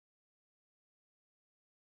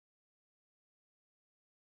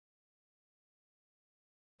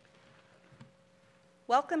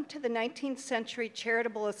Welcome to the 19th Century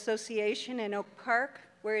Charitable Association in Oak Park,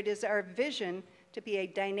 where it is our vision to be a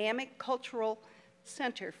dynamic cultural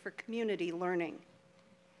center for community learning.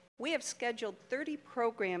 We have scheduled 30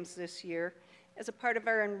 programs this year as a part of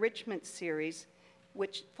our enrichment series,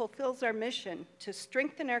 which fulfills our mission to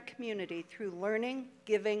strengthen our community through learning,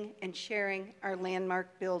 giving, and sharing our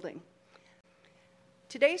landmark building.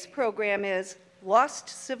 Today's program is Lost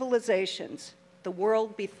Civilizations, the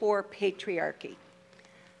World Before Patriarchy.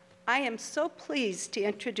 I am so pleased to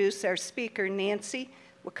introduce our speaker, Nancy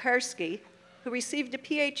Wikarski, who received a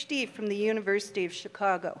PhD from the University of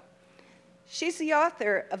Chicago. She's the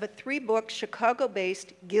author of a 3-book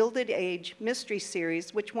Chicago-based Gilded Age mystery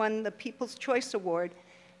series, which won the People's Choice Award,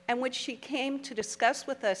 and which she came to discuss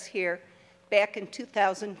with us here back in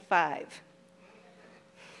 2005.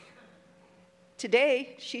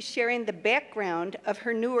 Today, she's sharing the background of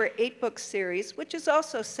her newer 8-book series, which is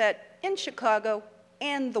also set in Chicago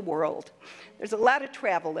and the world. There's a lot of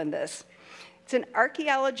travel in this. It's an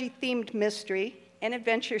archaeology-themed mystery and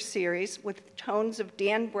adventure series with tones of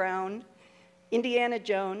Dan Brown, Indiana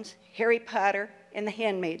Jones, Harry Potter, and The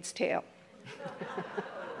Handmaid's Tale.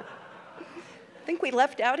 Think we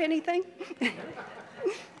left out anything?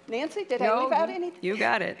 Nancy, did I leave out anything? You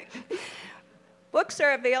got it. Books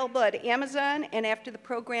are available at Amazon and after the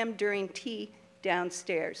program during tea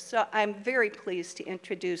downstairs. So I'm very pleased to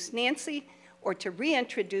introduce Nancy, or to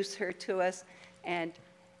reintroduce her to us. And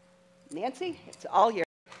Nancy, it's all yours.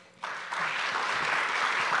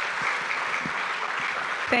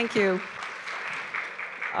 Thank you.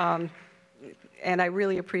 And I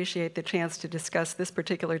really appreciate the chance to discuss this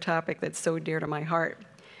particular topic that's so dear to my heart.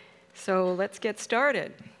 So let's get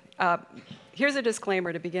started. Here's a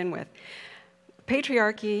disclaimer to begin with.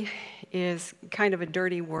 Patriarchy is kind of a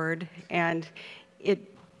dirty word, and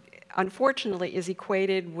it unfortunately is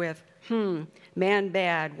equated with man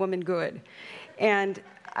bad, woman good. And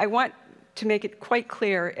I want to make it quite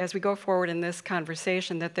clear as we go forward in this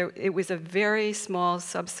conversation that it was a very small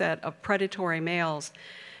subset of predatory males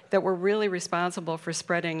that were really responsible for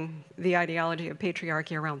spreading the ideology of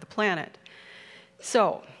patriarchy around the planet.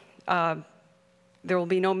 So there will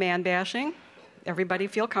be no man bashing. Everybody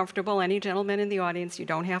feel comfortable. Any gentlemen in the audience, you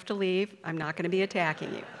don't have to leave. I'm not going to be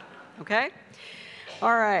attacking you, okay?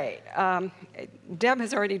 All right. Deb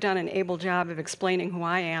has already done an able job of explaining who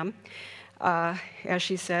I am. As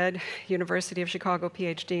she said, University of Chicago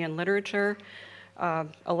PhD in literature,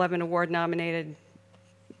 11 award-nominated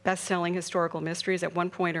best-selling historical mysteries at one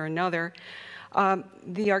point or another.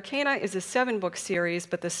 The Arkana is a 7-book series,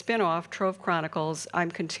 but the spin-off, Trove Chronicles, I'm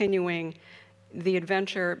continuing the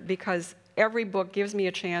adventure because every book gives me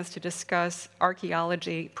a chance to discuss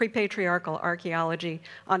archaeology, pre-patriarchal archaeology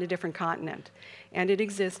on a different continent. And it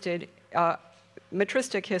existed,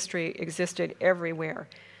 matristic history existed everywhere,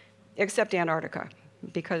 except Antarctica,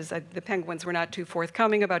 because the Penguins were not too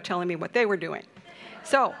forthcoming about telling me what they were doing.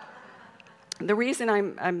 So the reason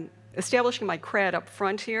I'm establishing my cred up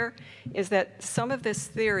front here is that some of this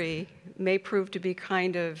theory may prove to be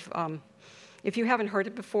kind of, if you haven't heard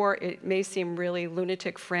it before, it may seem really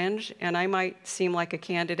lunatic fringe, and I might seem like a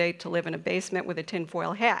candidate to live in a basement with a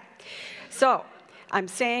tinfoil hat. So I'm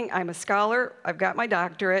saying I'm a scholar, I've got my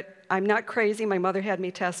doctorate, I'm not crazy, my mother had me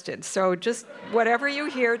tested. So just whatever you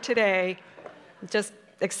hear today, just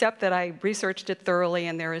accept that I researched it thoroughly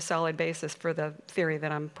and there is solid basis for the theory that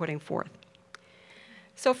I'm putting forth.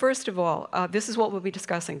 So first of all, this is what we'll be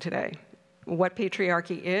discussing today, what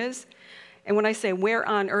patriarchy is. And when I say where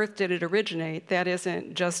on earth did it originate, that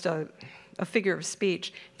isn't just a figure of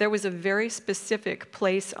speech. There was a very specific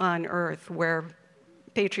place on earth where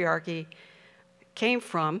patriarchy came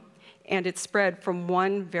from, and it spread from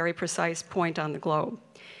one very precise point on the globe.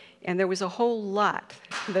 And there was a whole lot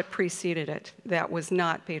that preceded it that was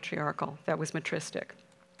not patriarchal, that was matristic.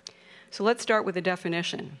 So let's start with the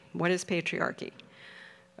definition. What is patriarchy?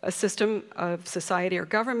 A system of society or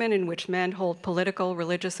government in which men hold political,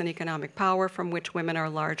 religious, and economic power from which women are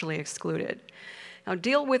largely excluded. Now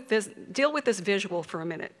deal with this visual for a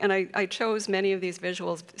minute. And I chose many of these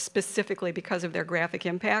visuals specifically because of their graphic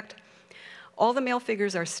impact. All the male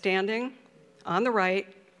figures are standing on the right.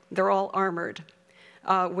 They're all armored.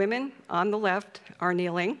 Women on the left are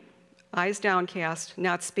kneeling, eyes downcast,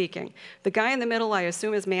 not speaking. The guy in the middle, I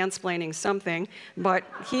assume, is mansplaining something, but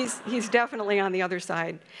he's definitely on the other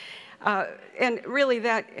side. And really,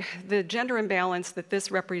 the gender imbalance that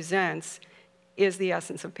this represents is the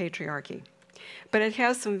essence of patriarchy. But it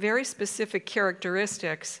has some very specific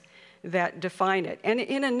characteristics that define it. And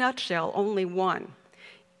in a nutshell, only one.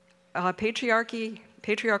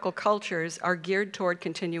 Patriarchal cultures are geared toward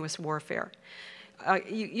continuous warfare.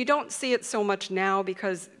 You don't see it so much now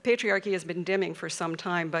because patriarchy has been dimming for some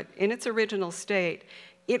time, but in its original state,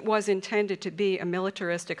 it was intended to be a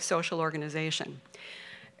militaristic social organization.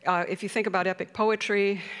 If you think about epic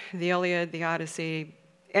poetry, the Iliad, the Odyssey,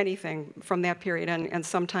 anything from that period and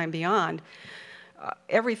sometime beyond,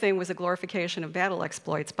 everything was a glorification of battle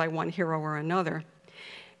exploits by one hero or another.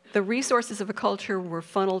 The resources of a culture were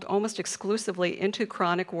funneled almost exclusively into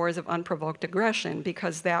chronic wars of unprovoked aggression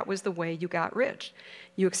because that was the way you got rich.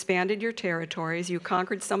 You expanded your territories, you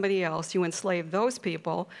conquered somebody else, you enslaved those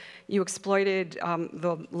people, you exploited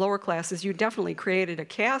the lower classes, you definitely created a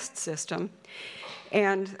caste system,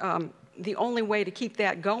 and the only way to keep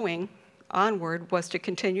that going onward was to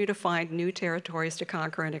continue to find new territories to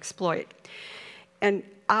conquer and exploit. And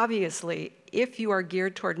obviously, if you are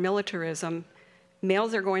geared toward militarism,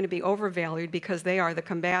 males are going to be overvalued because they are the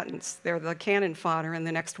combatants. They're the cannon fodder in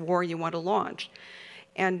the next war you want to launch.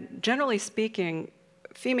 And generally speaking,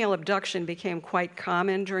 female abduction became quite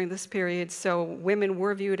common during this period, so women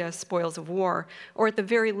were viewed as spoils of war, or at the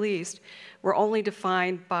very least, were only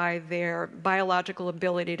defined by their biological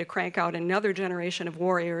ability to crank out another generation of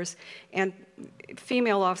warriors, and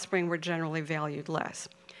female offspring were generally valued less.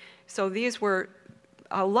 So these were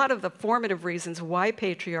a lot of the formative reasons why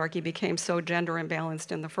patriarchy became so gender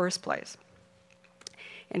imbalanced in the first place.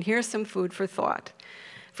 And here's some food for thought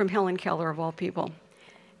from Helen Keller, of all people.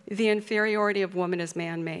 The inferiority of woman is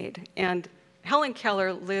man-made. And Helen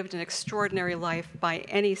Keller lived an extraordinary life by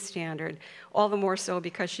any standard, all the more so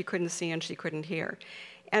because she couldn't see and she couldn't hear.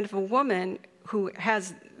 And if a woman who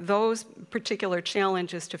has those particular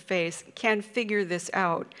challenges to face can figure this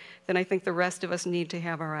out, then I think the rest of us need to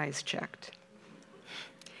have our eyes checked.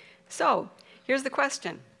 So, here's the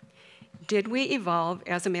question. Did we evolve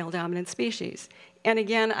as a male-dominant species? And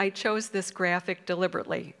again, I chose this graphic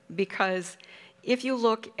deliberately because if you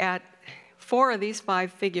look at 4 of these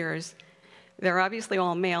 5 figures, they're obviously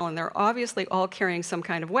all male and they're obviously all carrying some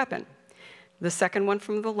kind of weapon. The second one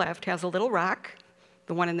from the left has a little rock.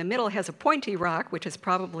 The one in the middle has a pointy rock, which is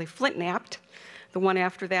probably flint-knapped. The one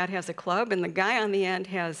after that has a club, and the guy on the end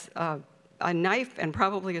has a knife and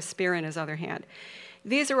probably a spear in his other hand.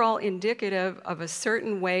 These are all indicative of a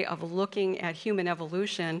certain way of looking at human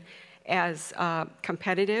evolution as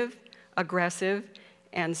competitive, aggressive,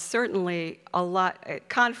 and certainly a lot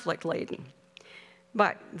conflict-laden.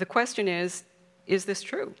 But the question is this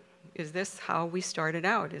true? Is this how we started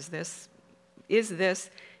out? Is this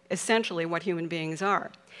essentially what human beings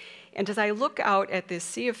are? And as I look out at this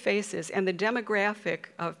sea of faces and the demographic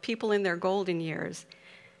of people in their golden years,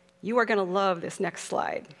 you are going to love this next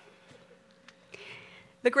slide.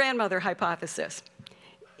 The grandmother hypothesis.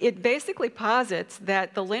 It basically posits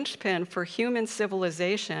that the linchpin for human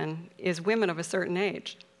civilization is women of a certain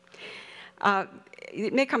age.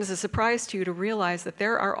 It may come as a surprise to you to realize that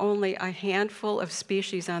there are only a handful of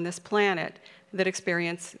species on this planet that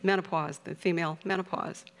experience menopause, the female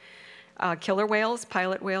menopause. Killer whales,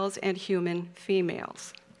 pilot whales, and human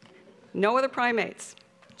females. No other primates,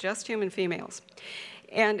 just human females.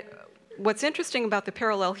 And what's interesting about the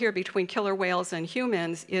parallel here between killer whales and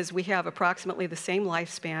humans is we have approximately the same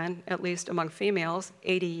lifespan, at least among females,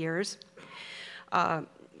 80 years.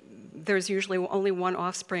 There's usually only one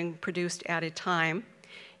offspring produced at a time,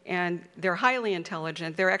 and they're highly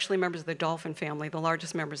intelligent. They're actually members of the dolphin family, the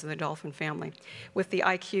largest members of the dolphin family, with the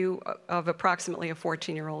IQ of approximately a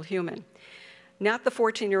 14-year-old human. Not the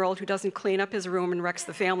 14-year-old who doesn't clean up his room and wrecks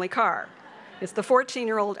the family car. It's the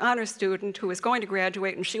 14-year-old honor student who is going to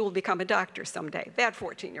graduate and she will become a doctor someday, that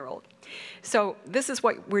 14-year-old. So this is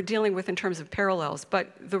what we're dealing with in terms of parallels,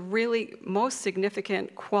 but the really most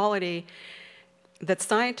significant quality that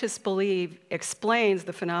scientists believe explains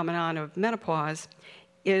the phenomenon of menopause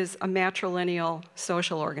is a matrilineal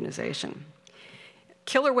social organization.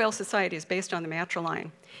 Killer whale society is based on the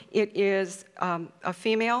matriline. It is a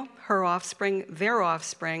female, her offspring, their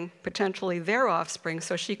offspring, potentially their offspring,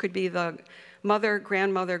 so she could be the mother,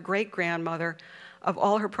 grandmother, great-grandmother of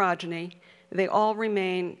all her progeny. They all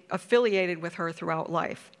remain affiliated with her throughout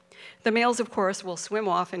life. The males, of course, will swim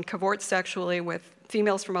off and cavort sexually with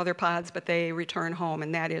females from other pods, but they return home,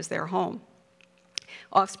 and that is their home.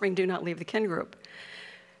 Offspring do not leave the kin group.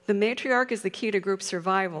 The matriarch is the key to group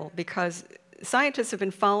survival because scientists have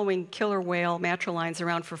been following killer whale matrilines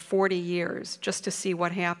around for 40 years just to see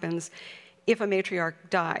what happens if a matriarch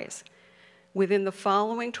dies. Within the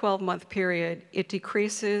following 12-month period, it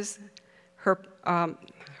decreases her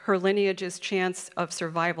lineage's chance of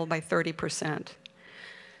survival by 30%.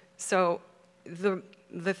 So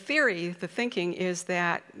the theory, the thinking is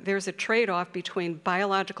that there's a trade-off between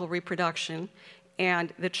biological reproduction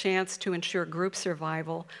and the chance to ensure group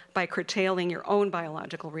survival by curtailing your own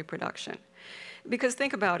biological reproduction. Because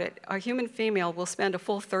think about it, a human female will spend a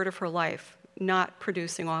full third of her life not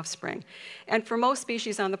producing offspring. And for most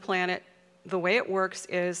species on the planet, the way it works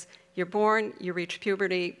is you're born, you reach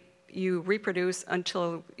puberty, you reproduce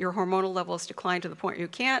until your hormonal levels decline to the point you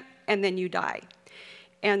can't, and then you die.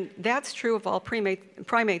 And that's true of all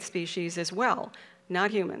primate species as well,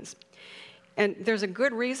 not humans. And there's a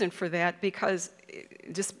good reason for that, because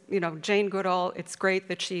just, Jane Goodall, it's great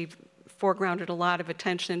that she foregrounded a lot of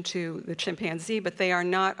attention to the chimpanzee, but they are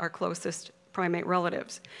not our closest primate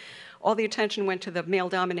relatives. All the attention went to the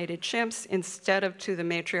male-dominated chimps instead of to the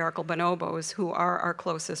matriarchal bonobos, who are our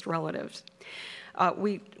closest relatives.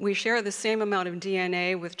 We share the same amount of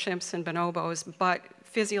DNA with chimps and bonobos, but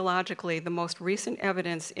physiologically, the most recent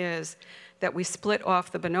evidence is that we split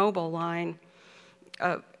off the bonobo line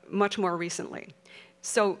much more recently.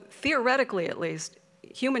 So theoretically, at least,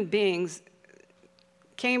 human beings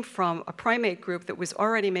came from a primate group that was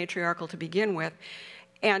already matriarchal to begin with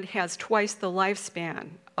and has twice the lifespan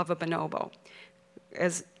of a bonobo,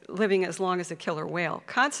 living as long as a killer whale.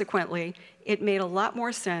 Consequently, it made a lot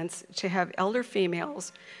more sense to have elder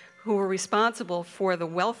females who were responsible for the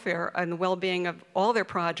welfare and the well-being of all their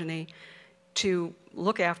progeny to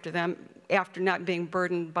look after them after not being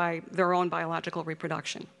burdened by their own biological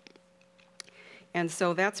reproduction. And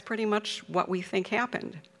so that's pretty much what we think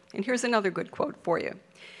happened. And here's another good quote for you.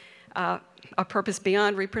 A purpose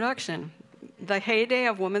beyond reproduction. The heyday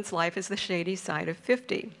of woman's life is the shady side of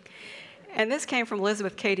 50. And this came from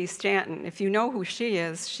Elizabeth Cady Stanton. If you know who she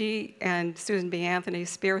is, she and Susan B. Anthony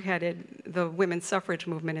spearheaded the women's suffrage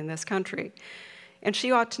movement in this country. And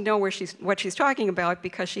she ought to know what she's talking about,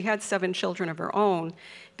 because she had 7 children of her own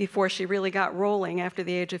before she really got rolling after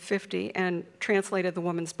the age of 50 and translated the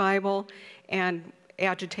Woman's Bible and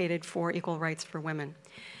agitated for equal rights for women.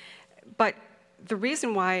 But the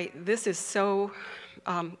reason why this is so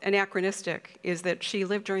anachronistic is that she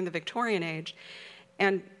lived during the Victorian age,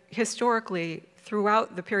 and historically,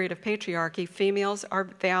 throughout the period of patriarchy, females are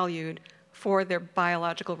valued for their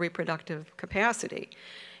biological reproductive capacity.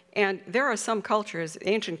 And there are some cultures,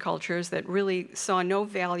 ancient cultures, that really saw no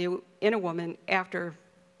value in a woman after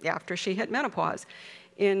she hit menopause.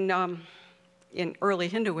 In early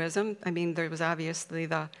Hinduism, there was obviously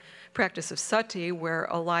the practice of sati, where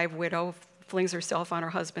a live widow flings herself on her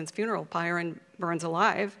husband's funeral pyre and burns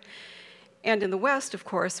alive. And in the West, of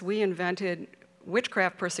course, we invented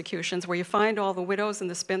witchcraft persecutions, where you find all the widows and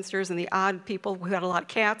the spinsters and the odd people who had a lot of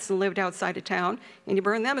cats and lived outside of town, and you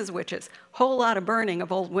burn them as witches. Whole lot of burning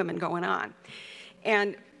of old women going on.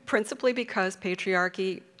 And principally because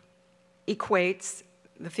patriarchy equates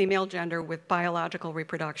the female gender with biological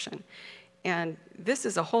reproduction. And this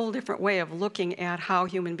is a whole different way of looking at how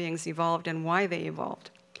human beings evolved and why they evolved.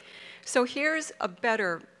 So here's a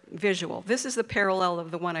better visual. This is the parallel of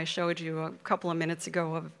the one I showed you a couple of minutes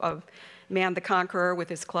ago of Man the Conqueror with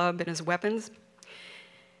his club and his weapons.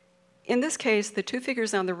 In this case, the 2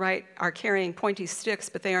 figures on the right are carrying pointy sticks,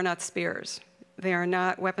 but they are not spears. They are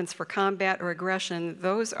not weapons for combat or aggression.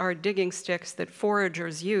 Those are digging sticks that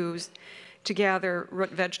foragers use to gather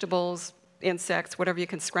root vegetables, insects, whatever you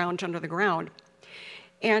can scrounge under the ground.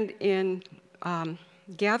 And in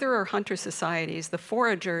gatherer-hunter societies, the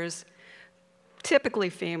foragers, typically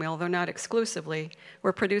female, though not exclusively,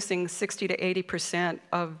 were producing 60 to 80%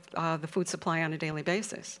 of the food supply on a daily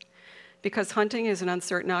basis. Because hunting is an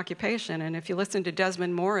uncertain occupation, and if you listen to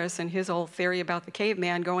Desmond Morris and his old theory about the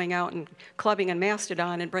caveman going out and clubbing a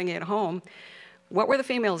mastodon and bringing it home, what were the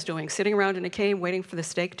females doing? Sitting around in a cave waiting for the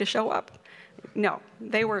steak to show up? No,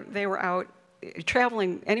 they were out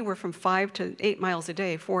traveling anywhere from 5 to 8 miles a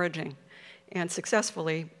day foraging and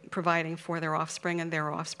successfully providing for their offspring and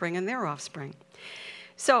their offspring and their offspring.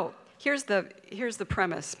 So here's the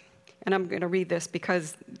premise, and I'm going to read this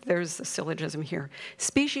because there's a syllogism here.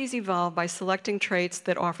 Species evolve by selecting traits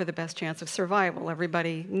that offer the best chance of survival.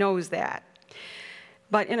 Everybody knows that.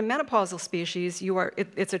 But in a menopausal species,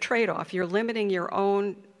 it's a trade-off. You're limiting your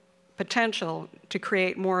own potential to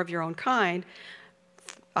create more of your own kind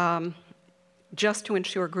just to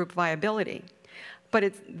ensure group viability.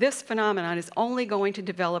 But this phenomenon is only going to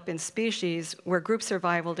develop in species where group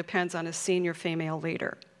survival depends on a senior female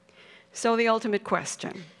leader. So the ultimate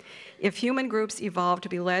question, if human groups evolved to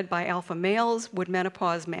be led by alpha males, would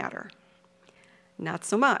menopause matter? Not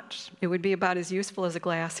so much. It would be about as useful as a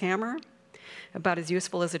glass hammer, about as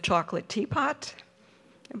useful as a chocolate teapot,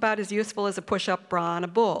 about as useful as a push-up bra on a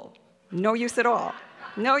bull. No use at all.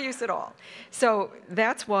 No use at all. So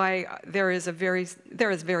that's why there is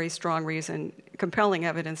very strong reason, compelling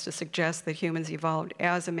evidence to suggest that humans evolved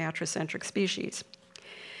as a matricentric species.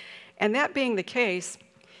 And that being the case,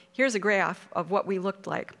 here's a graph of what we looked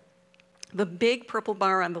like. The big purple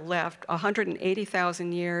bar on the left,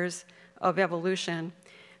 180,000 years of evolution,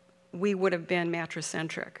 we would have been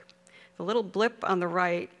matricentric. The little blip on the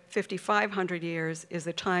right, 5,500 years, is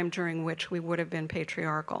the time during which we would have been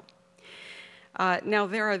patriarchal. Now,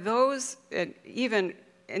 there are those, even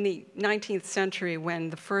in the 19th century, when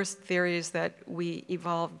the first theories that we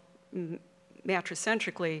evolved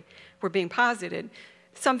matricentrically were being posited,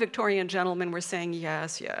 some Victorian gentlemen were saying,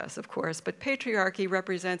 yes, yes, of course, but patriarchy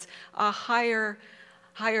represents a higher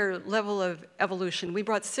level of evolution. We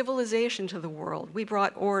brought civilization to the world. We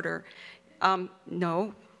brought order.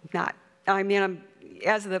 No, not. I mean,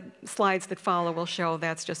 as the slides that follow will show,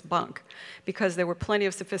 that's just bunk, because there were plenty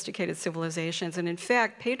of sophisticated civilizations, and in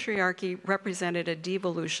fact, patriarchy represented a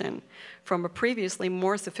devolution from a previously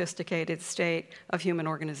more sophisticated state of human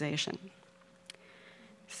organization.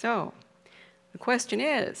 So, the question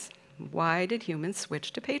is, why did humans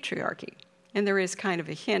switch to patriarchy? And there is kind of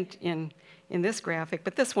a hint in this graphic,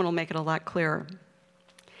 but this one will make it a lot clearer.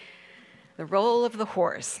 The role of the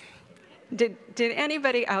horse. Did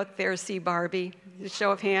anybody out there see Barbie?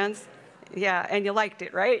 Show of hands? Yeah, and you liked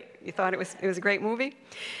it, right? You thought it was a great movie?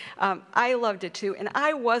 I loved it too, and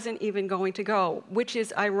I wasn't even going to go, which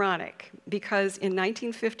is ironic, because in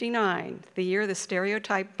 1959, the year the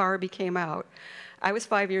stereotype Barbie came out, I was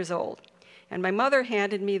 5 years old. And my mother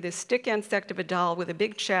handed me this stick insect of a doll with a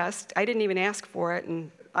big chest. I didn't even ask for it,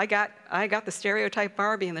 and I got the stereotype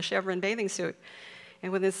Barbie in the chevron bathing suit.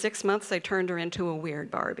 And within 6 months, I turned her into a weird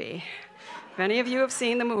Barbie. If any of you have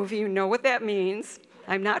seen the movie, you know what that means.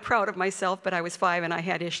 I'm not proud of myself, but I was 5 and I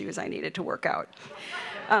had issues I needed to work out.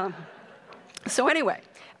 So anyway,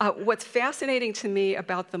 what's fascinating to me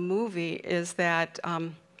about the movie is that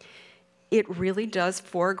it really does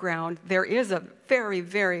foreground, there is a very,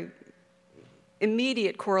 very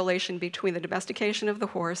immediate correlation between the domestication of the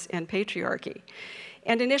horse and patriarchy.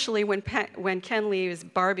 And initially, when Ken leaves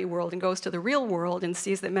Barbie world and goes to the real world and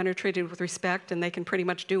sees that men are treated with respect and they can pretty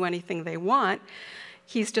much do anything they want,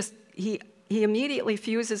 he immediately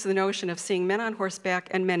fuses the notion of seeing men on horseback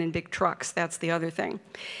and men in big trucks. That's the other thing.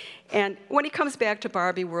 And when he comes back to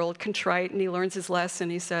Barbie world, contrite, and he learns his lesson,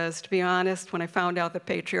 he says, to be honest, when I found out that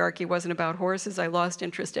patriarchy wasn't about horses, I lost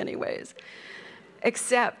interest anyways.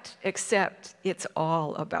 Except it's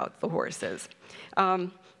all about the horses.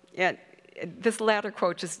 And this latter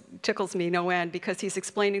quote just tickles me no end, because he's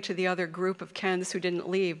explaining to the other group of Kens who didn't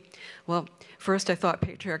leave, well, first I thought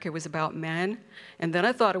patriarchy was about men, and then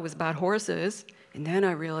I thought it was about horses, and then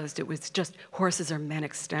I realized it was just horses are men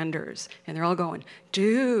extenders. And they're all going,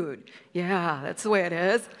 dude, yeah, that's the way it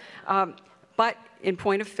is. But in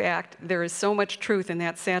point of fact, there is so much truth in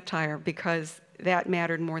that satire, because that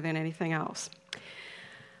mattered more than anything else.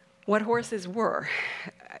 What horses were.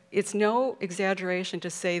 It's no exaggeration to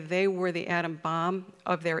say they were the atom bomb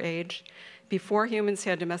of their age. Before humans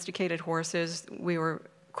had domesticated horses, we were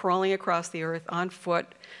crawling across the earth on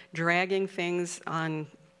foot, dragging things on,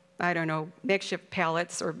 I don't know, makeshift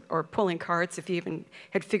pallets or pulling carts if you even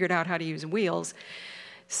had figured out how to use wheels.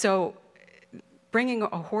 So bringing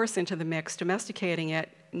a horse into the mix, domesticating it,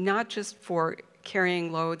 not just for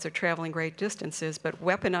carrying loads or traveling great distances, but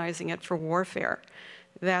weaponizing it for warfare.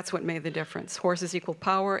 That's what made the difference. Horses equal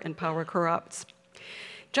power, and power corrupts.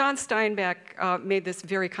 John Steinbeck made this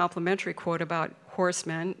very complimentary quote about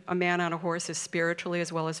horsemen. A man on a horse is spiritually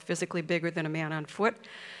as well as physically bigger than a man on foot.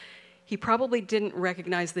 He probably didn't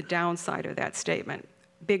recognize the downside of that statement.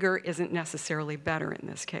 Bigger isn't necessarily better in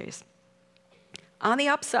this case. On the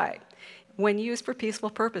upside, when used for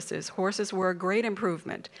peaceful purposes, horses were a great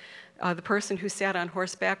improvement. The person who sat on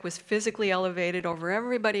horseback was physically elevated over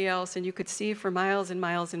everybody else, and you could see for miles and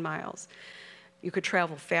miles and miles. You could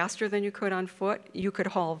travel faster than you could on foot, you could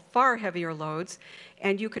haul far heavier loads,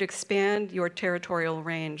 and you could expand your territorial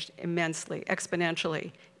range immensely,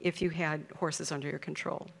 exponentially, if you had horses under your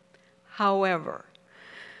control. However,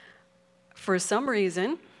 for some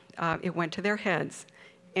reason, it went to their heads,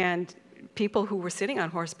 and people who were sitting on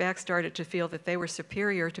horseback started to feel that they were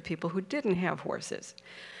superior to people who didn't have horses.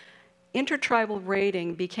 Intertribal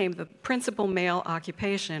raiding became the principal male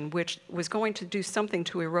occupation, which was going to do something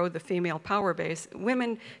to erode the female power base.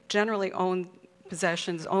 Women generally owned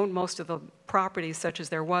possessions, owned most of the property such as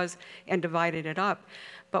there was, and divided it up.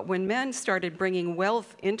 But when men started bringing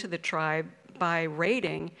wealth into the tribe by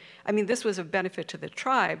raiding, I mean, this was of benefit to the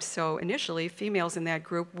tribe, so initially females in that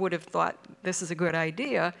group would have thought this is a good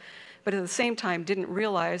idea, but at the same time didn't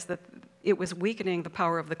realize that it was weakening the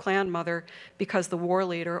power of the clan mother because the war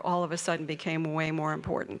leader all of a sudden became way more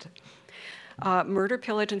important. Murder,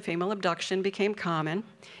 pillage, and female abduction became common.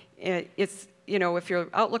 It's, you know, if you're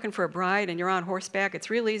out looking for a bride and you're on horseback, it's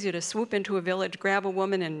real easy to swoop into a village, grab a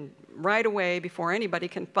woman, and ride away before anybody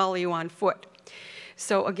can follow you on foot.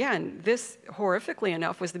 So again, this, horrifically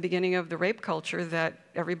enough, was the beginning of the rape culture that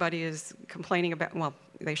everybody is complaining about. Well,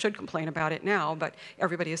 they should complain about it now, but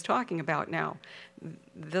everybody is talking about now.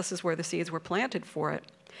 This is where the seeds were planted for it.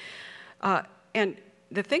 And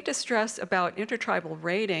the thing to stress about intertribal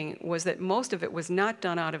raiding was that most of it was not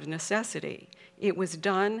done out of necessity. It was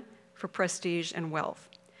done for prestige and wealth.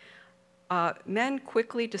 Men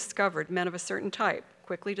of a certain type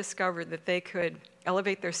quickly discovered that they could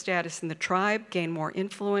elevate their status in the tribe, gain more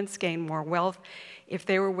influence, gain more wealth, if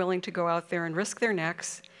they were willing to go out there and risk their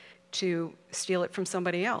necks to steal it from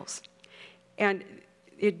somebody else. And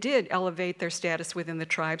it did elevate their status within the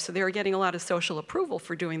tribe, so they were getting a lot of social approval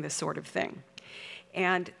for doing this sort of thing.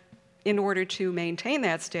 And in order to maintain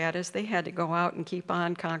that status, they had to go out and keep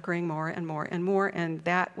on conquering more and more and more, and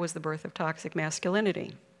that was the birth of toxic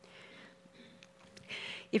masculinity.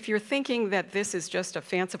 If you're thinking that this is just a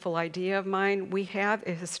fanciful idea of mine, we have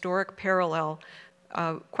a historic parallel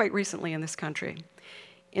quite recently in this country.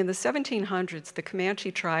 In the 1700s, the Comanche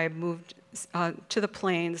tribe moved to the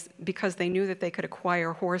plains because they knew that they could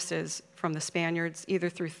acquire horses from the Spaniards, either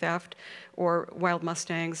through theft or wild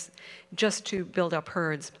mustangs, just to build up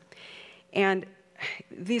herds. And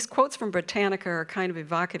these quotes from Britannica are kind of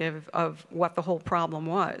evocative of what the whole problem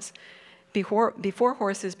was. Before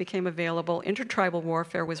horses became available, intertribal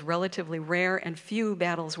warfare was relatively rare and few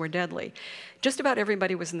battles were deadly. Just about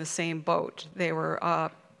everybody was in the same boat. They were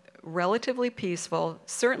relatively peaceful,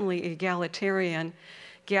 certainly egalitarian,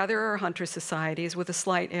 gatherer-hunter societies with a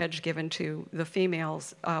slight edge given to the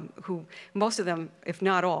females, who, most of them, if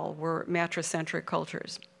not all, were matricentric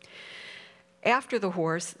cultures. After the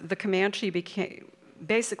horse, the Comanche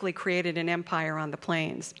basically created an empire on the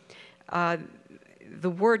plains. The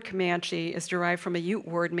word Comanche is derived from a Ute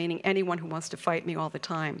word meaning anyone who wants to fight me all the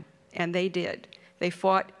time. And they did. They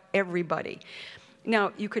fought everybody.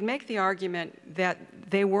 Now, you could make the argument that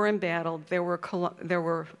they were embattled. There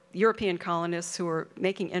were European colonists who were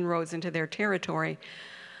making inroads into their territory.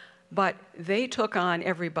 But they took on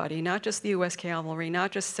everybody, not just the U.S. cavalry,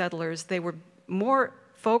 not just settlers. They were more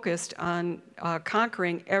focused on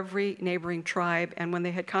conquering every neighboring tribe. And when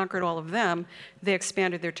they had conquered all of them, they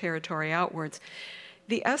expanded their territory outwards.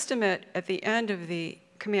 The estimate at the end of the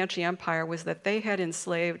Comanche Empire was that they had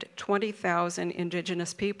enslaved 20,000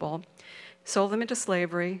 indigenous people, sold them into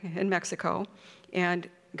slavery in Mexico, and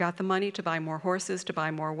got the money to buy more horses, to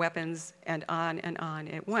buy more weapons, and on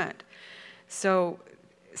it went. So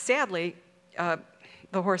sadly,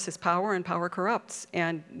 the horse is power and power corrupts,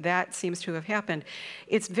 and that seems to have happened.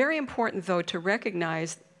 It's very important, though, to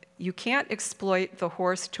recognize you can't exploit the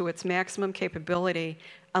horse to its maximum capability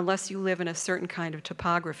unless you live in a certain kind of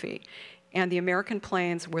topography. And the American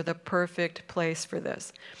plains were the perfect place for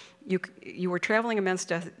this. You were traveling immense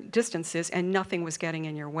distances and nothing was getting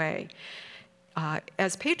in your way.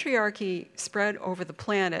 As patriarchy spread over the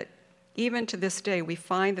planet, even to this day, we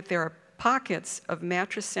find that there are pockets of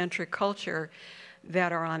matricentric culture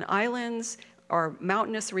that are on islands or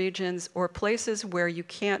mountainous regions or places where you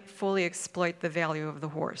can't fully exploit the value of the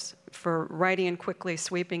horse for riding in quickly,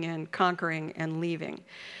 sweeping in, conquering, and leaving.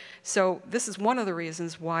 So this is one of the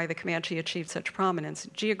reasons why the Comanche achieved such prominence.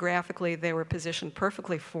 Geographically, they were positioned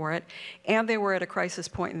perfectly for it, and they were at a crisis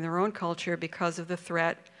point in their own culture because of the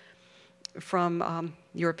threat from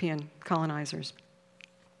European colonizers.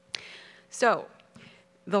 So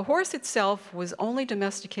the horse itself was only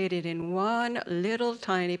domesticated in one little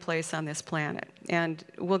tiny place on this planet, and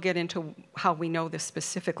we'll get into how we know this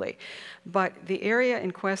specifically. But the area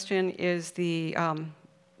in question is the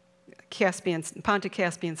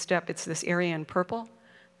Pontic-Caspian steppe. It's this area in purple.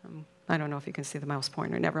 I don't know if you can see the mouse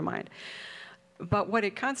pointer, never mind. But what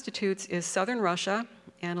it constitutes is southern Russia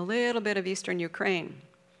and a little bit of eastern Ukraine.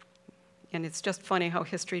 And it's just funny how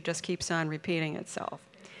history just keeps on repeating itself.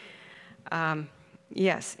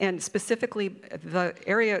 Yes, and specifically the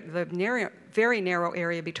area, very narrow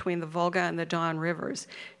area between the Volga and the Don rivers,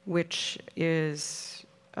 which is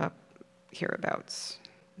up hereabouts.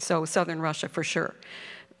 So southern Russia for sure,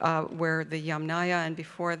 where the Yamnaya and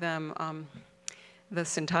before them the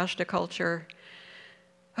Sintashta culture,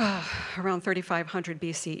 around 3500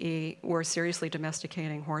 BCE, were seriously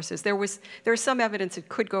domesticating horses. There's some evidence it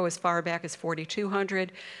could go as far back as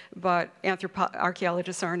 4200, but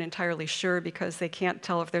archaeologists aren't entirely sure because they can't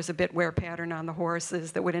tell if there's a bit wear pattern on the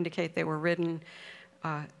horses that would indicate they were ridden.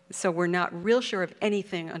 So we're not real sure of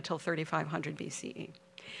anything until 3500 BCE.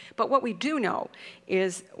 But what we do know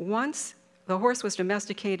is once the horse was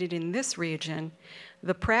domesticated in this region,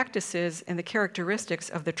 the practices and the characteristics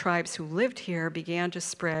of the tribes who lived here began to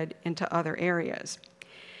spread into other areas.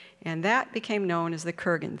 And that became known as the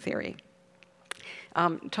Kurgan theory.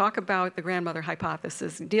 Talk about the grandmother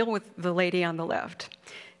hypothesis. Deal with the lady on the left.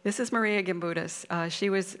 This is Maria Gimbutas. She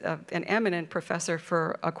was an eminent professor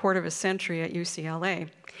for a quarter of a century at UCLA.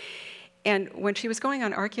 And when she was going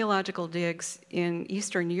on archaeological digs in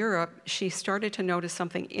Eastern Europe, she started to notice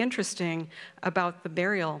something interesting about the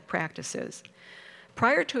burial practices.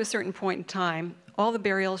 Prior to a certain point in time, all the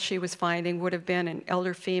burials she was finding would have been an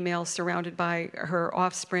elder female surrounded by her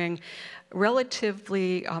offspring,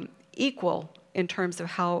 relatively equal in terms of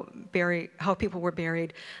how people were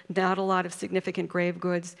buried, not a lot of significant grave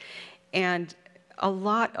goods, and a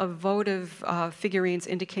lot of votive figurines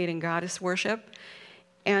indicating goddess worship,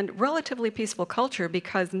 and relatively peaceful culture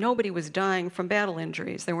because nobody was dying from battle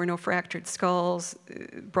injuries. There were no fractured skulls,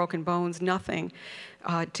 broken bones, nothing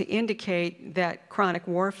to indicate that chronic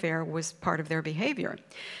warfare was part of their behavior.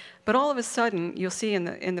 But all of a sudden, you'll see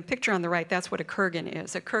in the picture on the right, that's what a kurgan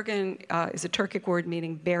is. A kurgan is a Turkic word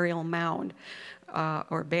meaning burial mound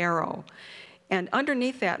or barrow. And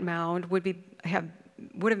underneath that mound would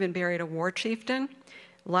have been buried a war chieftain,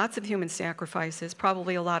 lots of human sacrifices,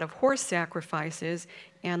 probably a lot of horse sacrifices,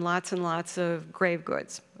 and lots of grave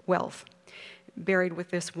goods, wealth, buried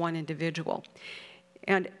with this one individual.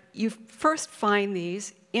 And you first find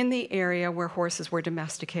these in the area where horses were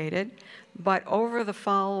domesticated, but over the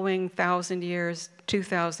following 1,000 years,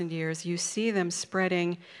 2,000 years, you see them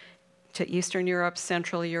spreading to Eastern Europe,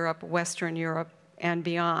 Central Europe, Western Europe, and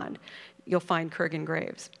beyond. You'll find kurgan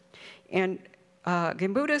graves. And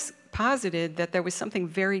Gimbutas posited that there was something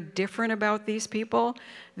very different about these people.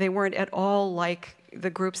 They weren't at all like the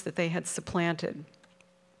groups that they had supplanted.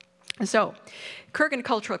 So, Kurgan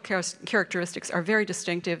cultural characteristics are very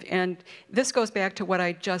distinctive, and this goes back to what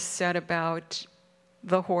I just said about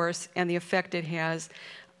the horse and the effect it has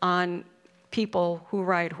on people who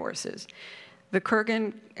ride horses. The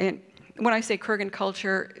Kurgan, and when I say Kurgan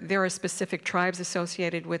culture, there are specific tribes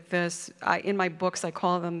associated with this. In my books, I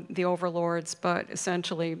call them the overlords, but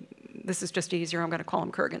essentially, this is just easier. I'm going to call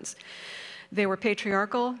them Kurgans. They were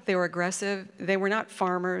patriarchal, they were aggressive, they were not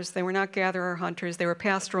farmers, they were not gatherer hunters, they were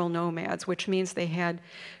pastoral nomads, which means they had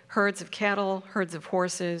herds of cattle, herds of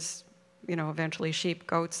horses, you know, eventually sheep,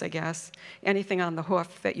 goats, I guess, anything on the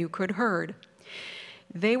hoof that you could herd.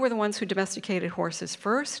 They were the ones who domesticated horses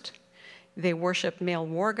first. They worshiped male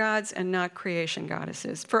war gods and not creation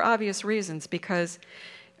goddesses, for obvious reasons, because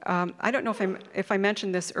I don't know if I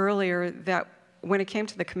mentioned this earlier, that when it came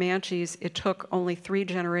to the Comanches, it took only 3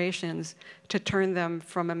 generations to turn them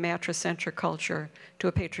from a matricentric culture to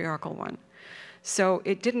a patriarchal one. So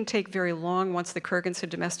it didn't take very long once the Kurgans had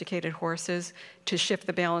domesticated horses to shift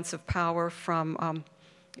the balance of power from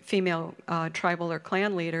female tribal or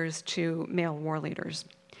clan leaders to male war leaders.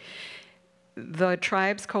 The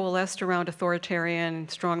tribes coalesced around authoritarian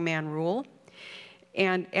strongman rule,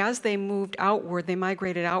 and as they moved outward, they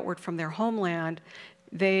migrated outward from their homeland,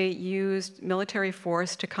 they used military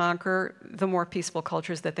force to conquer the more peaceful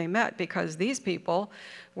cultures that they met, because these people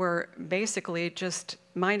were basically just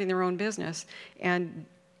minding their own business and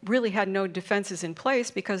really had no defenses in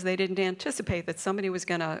place because they didn't anticipate that somebody was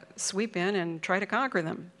going to sweep in and try to conquer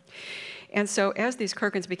them. And so as these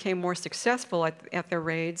Kurgans became more successful at their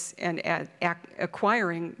raids and at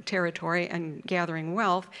acquiring territory and gathering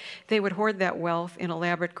wealth, they would hoard that wealth in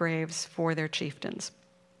elaborate graves for their chieftains.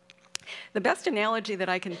 The best analogy that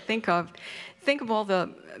I can think of all the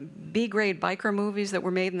B-grade biker movies that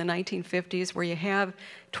were made in the 1950s where you have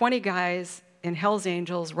 20 guys in Hell's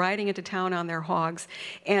Angels riding into town on their hogs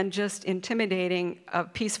and just intimidating a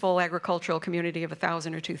peaceful agricultural community of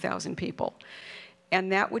 1,000 or 2,000 people.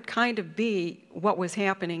 And that would kind of be what was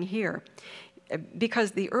happening here.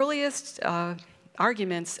 Because the earliest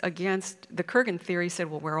arguments against the Kurgan theory said,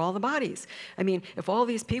 well, where are all the bodies? I mean, if all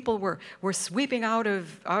these people were sweeping out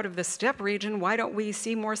of the steppe region, why don't we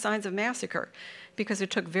see more signs of massacre? Because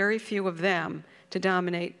it took very few of them to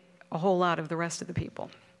dominate a whole lot of the rest of the people.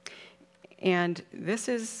 And this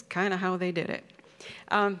is kind of how they did it.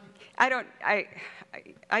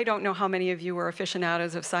 I don't know how many of you were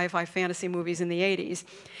aficionados of sci-fi fantasy movies in the 80s,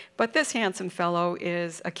 but this handsome fellow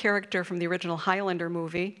is a character from the original Highlander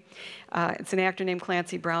movie. It's an actor named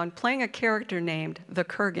Clancy Brown playing a character named the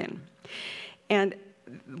Kurgan. And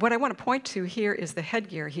what I want to point to here is the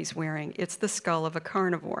headgear he's wearing. It's the skull of a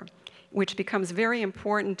carnivore, which becomes very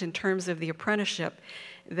important in terms of the apprenticeship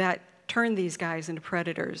that turned these guys into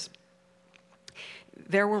predators.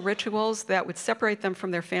 There were rituals that would separate them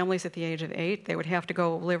from their families at the age of 8. They would have to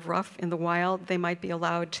go live rough in the wild. They might be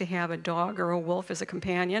allowed to have a dog or a wolf as a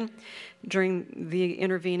companion during the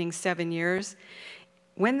intervening 7 years.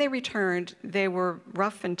 When they returned, they were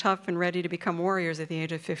rough and tough and ready to become warriors at the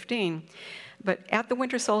age of 15. But at the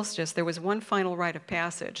winter solstice, there was one final rite of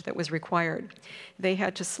passage that was required. They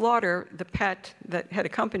had to slaughter the pet that had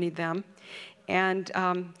accompanied them and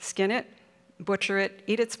skin it, butcher it,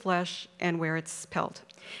 eat its flesh, and wear its pelt.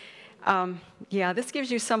 Yeah, this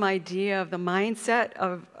gives you some idea of the mindset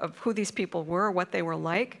of who these people were, what they were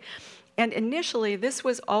like. And initially, this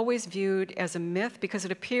was always viewed as a myth because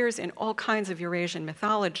it appears in all kinds of Eurasian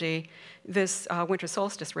mythology, this winter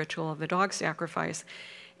solstice ritual of the dog sacrifice,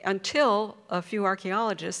 until a few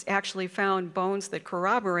archaeologists actually found bones that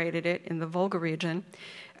corroborated it in the Volga region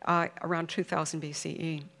around 2000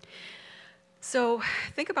 BCE. So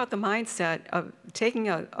think about the mindset of taking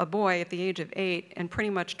a boy at the age of 8 and pretty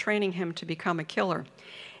much training him to become a killer.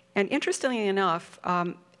 And interestingly enough,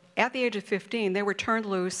 at the age of 15, they were turned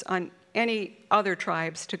loose on any other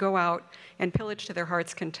tribes to go out and pillage to their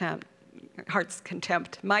heart's content.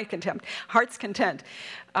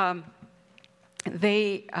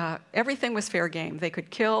 Everything was fair game. They could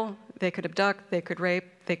kill, they could abduct, they could rape,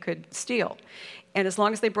 they could steal. And as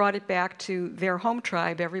long as they brought it back to their home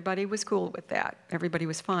tribe, everybody was cool with that. Everybody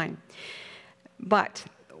was fine. But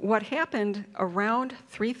what happened around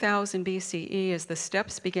 3000 BCE is the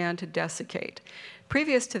steppes began to desiccate.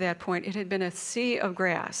 Previous to that point, it had been a sea of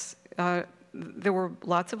grass. There were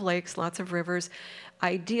lots of lakes, lots of rivers,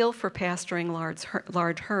 ideal for pasturing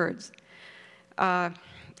large herds.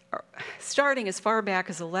 Starting as far back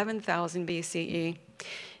as 11,000 BCE,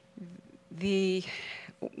 the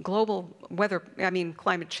global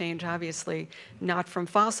climate change, obviously not from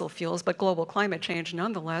fossil fuels, but global climate change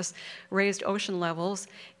nonetheless, raised ocean levels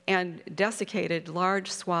and desiccated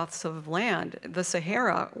large swaths of land. The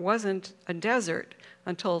Sahara wasn't a desert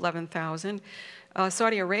until 11,000.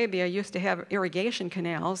 Saudi Arabia used to have irrigation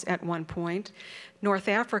canals at one point. North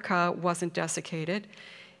Africa wasn't desiccated.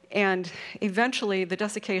 And eventually, the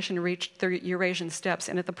desiccation reached the Eurasian steppes.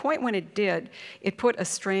 And at the point when it did, it put a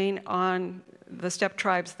strain on the steppe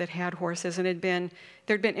tribes that had horses. And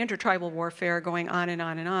there'd been intertribal warfare going on and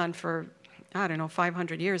on and on for,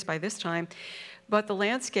 500 years by this time. But the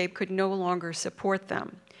landscape could no longer support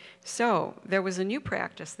them. So there was a new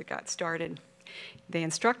practice that got started. They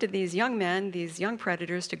instructed these young men, these young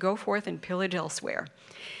predators, to go forth and pillage elsewhere.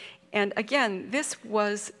 And again, this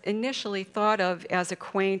was initially thought of as a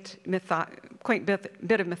quaint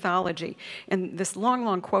bit of mythology. And this long,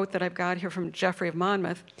 long quote that I've got here from Geoffrey of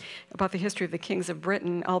Monmouth about the history of the kings of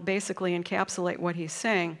Britain, I'll basically encapsulate what he's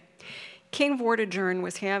saying. King Vortigern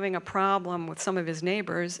was having a problem with some of his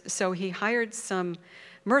neighbors, so he hired some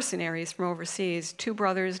mercenaries from overseas, 2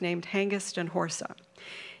 brothers named Hengist and Horsa.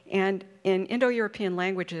 And in Indo-European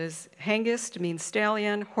languages, Hengist means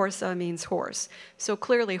stallion, Horsa means horse. So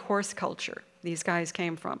clearly horse culture these guys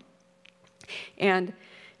came from. And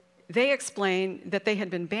they explain that they had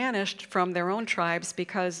been banished from their own tribes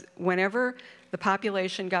because whenever the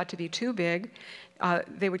population got to be too big,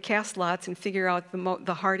 they would cast lots and figure out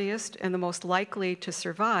the hardiest and the most likely to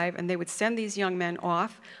survive, and they would send these young men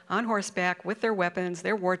off on horseback with their weapons,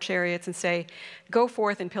 their war chariots, and say, go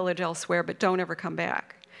forth and pillage elsewhere, but don't ever come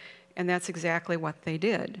back. And that's exactly what they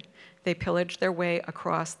did. They pillaged their way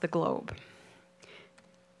across the globe.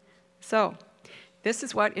 So this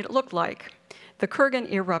is what it looked like. The Kurgan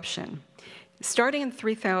eruption. Starting in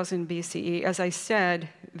 3000 BCE, as I said,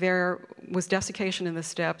 there was desiccation in the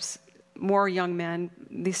steppes. More young men,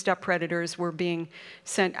 these steppe predators, were being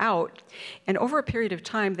sent out. And over a period of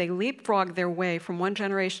time, they leapfrogged their way from one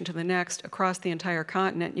generation to the next across the entire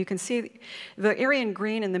continent. You can see the area in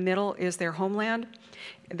green in the middle is their homeland.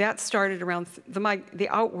 That started around the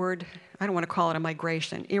outward, I don't want to call it a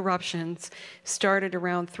migration, eruptions started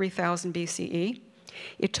around 3000 BCE.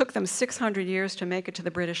 It took them 600 years to make it to the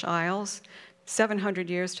British Isles, 700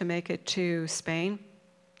 years to make it to Spain.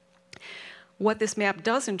 What this map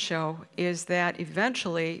doesn't show is that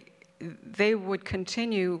eventually they would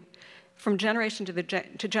continue from generation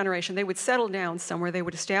to generation. They would settle down somewhere. They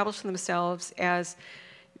would establish themselves as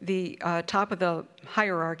the top of the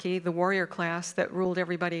hierarchy, the warrior class that ruled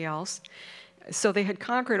everybody else. So they had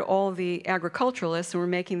conquered all the agriculturalists and were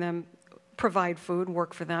making them provide food,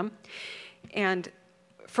 work for them. And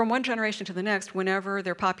from one generation to the next, whenever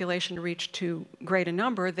their population reached too great a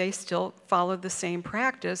number, they still followed the same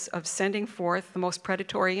practice of sending forth the most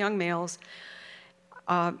predatory young males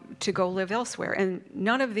to go live elsewhere. And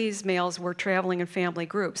none of these males were traveling in family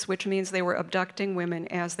groups, which means they were abducting women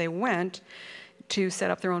as they went to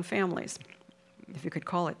set up their own families. if you could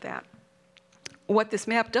call it that. What this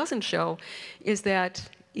map doesn't show is that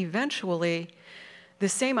eventually the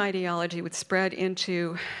same ideology would spread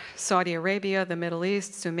into Saudi Arabia, the Middle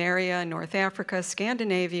East, Sumeria, North Africa,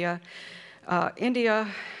 Scandinavia, India,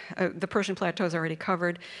 the Persian Plateau is already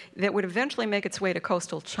covered, that would eventually make its way to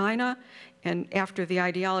coastal China. And after the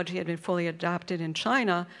ideology had been fully adopted in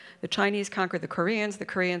China, the Chinese conquered the Koreans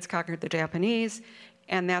conquered the Japanese,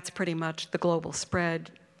 and that's pretty much the global spread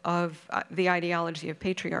of the ideology of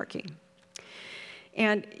patriarchy.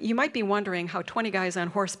 And you might be wondering how 20 guys on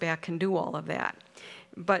horseback can do all of that.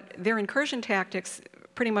 But their incursion tactics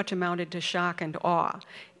pretty much amounted to shock and awe.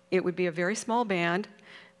 It would be a very small band,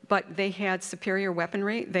 but they had superior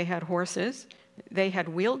weaponry. They had horses. They had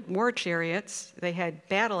wheeled war chariots. They had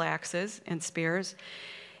battle axes and spears.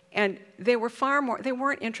 And they were they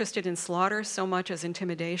weren't interested in slaughter so much as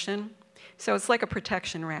intimidation. So it's like a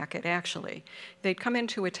protection racket, actually. They'd come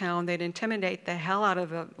into a town, they'd intimidate the hell out of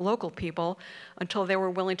the local people until they were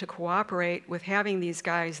willing to cooperate with having these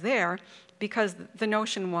guys there, because the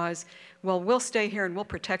notion was, well, we'll stay here and we'll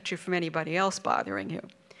protect you from anybody else bothering you.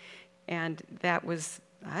 And that was,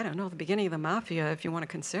 I don't know, the beginning of the mafia, if you want to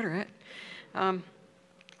consider it.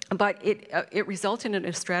 But it resulted in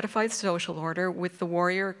a stratified social order with the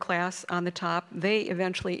warrior class on the top. They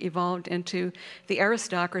eventually evolved into the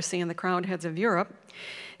aristocracy and the crowned heads of Europe.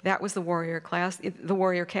 That was the warrior class. The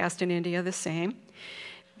warrior caste in India, the same.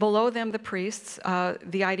 Below them, the priests,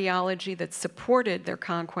 the ideology that supported their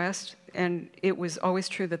conquest, and it was always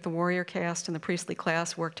true that the warrior caste and the priestly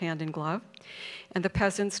class worked hand in glove, and the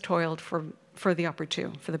peasants toiled for the upper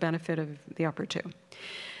two, for the benefit of the upper two.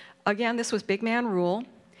 Again, this was big man rule,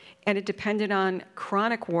 and it depended on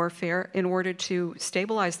chronic warfare in order to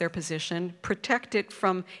stabilize their position, protect it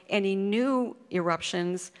from any new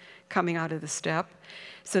eruptions coming out of the steppe,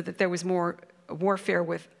 so that there was more warfare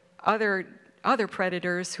with other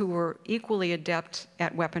predators who were equally adept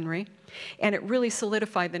at weaponry. And it really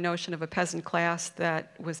solidified the notion of a peasant class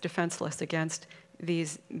that was defenseless against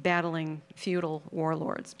these battling feudal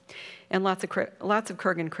warlords. And lots of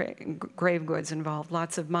Kurgan grave goods involved,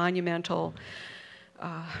 lots of monumental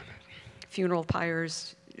funeral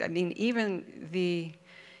pyres. I mean, even the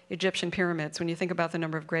Egyptian pyramids, when you think about the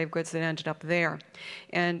number of grave goods that ended up there.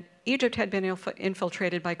 And Egypt had been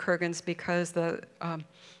infiltrated by Kurgans because the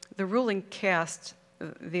ruling caste,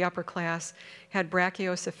 the upper class, had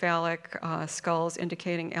brachiocephalic skulls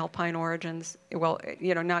indicating alpine origins. Well,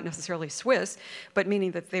 you know, not necessarily Swiss, but meaning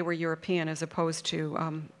that they were European as opposed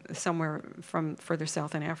to somewhere from further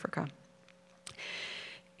south in Africa.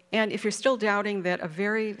 And if you're still doubting that a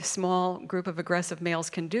very small group of aggressive males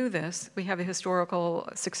can do this, we have a historical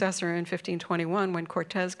successor in 1521 when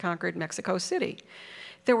Cortez conquered Mexico City.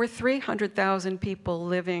 There were 300,000 people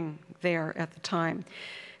living there at the time.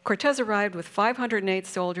 Cortez arrived with 508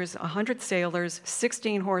 soldiers, 100 sailors,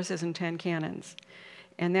 16 horses, and 10 cannons.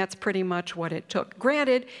 And that's pretty much what it took.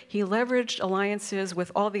 Granted, he leveraged alliances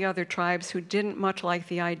with all the other tribes who didn't much like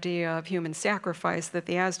the idea of human sacrifice that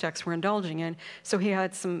the Aztecs were indulging in, so he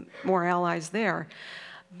had some more allies there.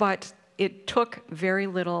 But it took very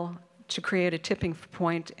little to create a tipping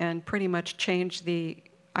point and pretty much change the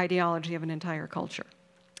ideology of an entire culture.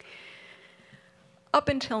 Up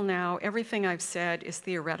until now, everything I've said is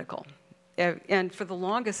theoretical. And for the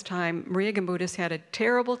longest time, Maria Gimbutas had a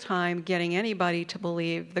terrible time getting anybody to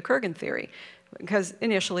believe the Kurgan theory. Because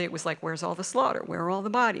initially it was like, where's all the slaughter? Where are all the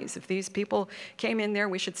bodies? If these people came in there,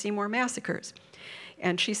 we should see more massacres.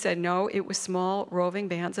 And she said, no, it was small roving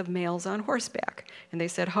bands of males on horseback. And they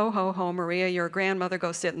said, ho, ho, ho, Maria, your grandmother,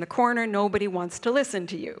 go sit in the corner. Nobody wants to listen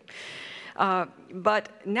to you. But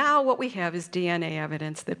now what we have is DNA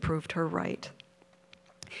evidence that proved her right.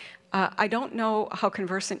 I don't know how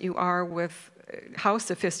conversant you are with how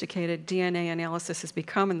sophisticated DNA analysis has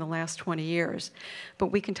become in the last 20 years, but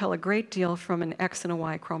we can tell a great deal from an X and a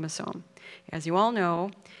Y chromosome. As you all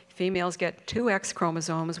know, females get 2 X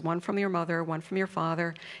chromosomes, one from your mother, one from your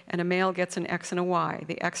father, and a male gets an X and a Y,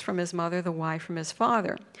 the X from his mother, the Y from his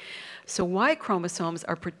father. So Y chromosomes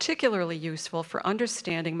are particularly useful for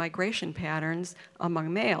understanding migration patterns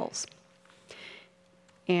among males.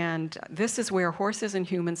 And this is where horses and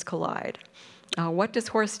humans collide. What does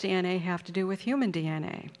horse DNA have to do with human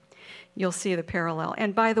DNA? You'll see the parallel.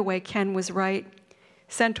 And by the way, Ken was right.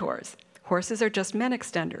 Centaurs. Horses are just men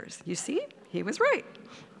extenders. You see? He was right.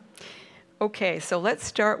 Okay, so let's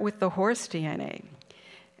start with the horse DNA.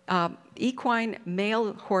 Equine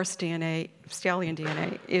male horse DNA, stallion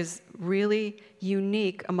DNA, is really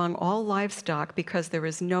unique among all livestock because there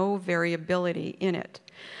is no variability in it.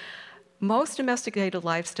 Most domesticated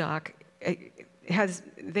livestock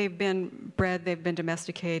they've been bred, they've been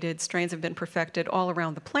domesticated, strains have been perfected all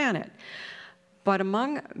around the planet. But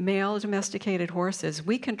among male domesticated horses,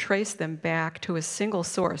 we can trace them back to a single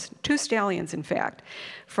source, 2 stallions, in fact,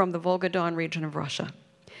 from the Volga-Don region of Russia.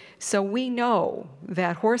 So we know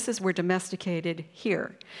that horses were domesticated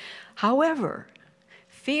here. However,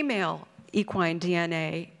 female equine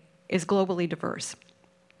DNA is globally diverse.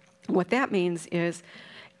 What that means is,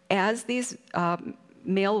 as these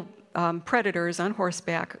male predators on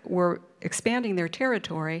horseback were expanding their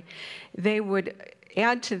territory, they would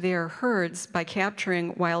add to their herds by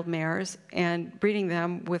capturing wild mares and breeding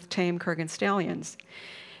them with tame Kurgan stallions.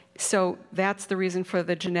 So that's the reason for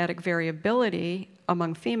the genetic variability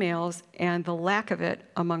among females and the lack of it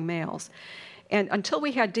among males. And until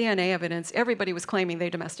we had DNA evidence, everybody was claiming they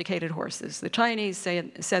domesticated horses. The Chinese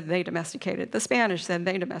said they domesticated it. The Spanish said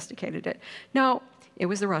they domesticated it. No, it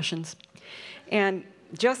was the Russians. And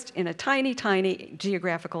just in a tiny, tiny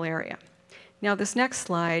geographical area. Now, this next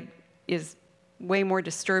slide is way more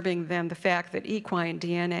disturbing than the fact that equine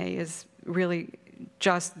DNA is really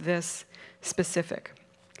just this specific.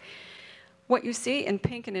 What you see in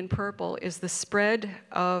pink and in purple is the spread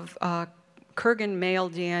of Kurgan male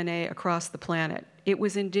DNA across the planet. It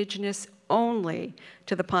was indigenous only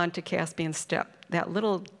to the Pontic-Caspian steppe. That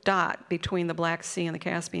little dot between the Black Sea and the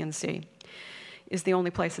Caspian Sea is the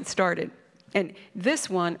only place it started. And this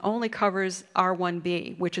one only covers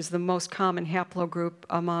R1b, which is the most common haplogroup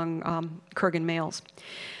among Kurgan males.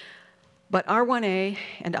 But R1a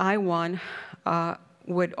and I1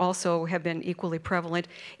 would also have been equally prevalent.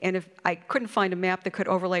 And if I couldn't find a map that could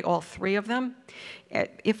overlay all 3 of them,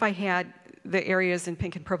 if I had, the areas in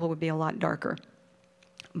pink and purple would be a lot darker.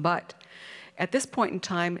 But at this point in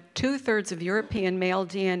time, 2/3 of European male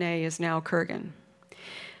DNA is now Kurgan.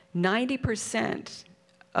 90%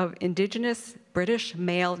 of indigenous British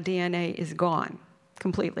male DNA is gone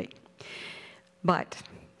completely. But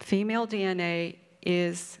female DNA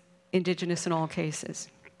is indigenous in all cases.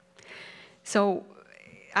 So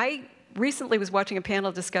I recently was watching a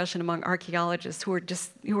panel discussion among archaeologists who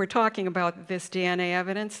were talking about this DNA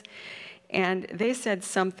evidence, and they said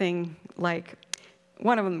something like,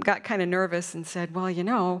 one of them got kind of nervous and said, well, you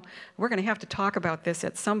know, we're going to have to talk about this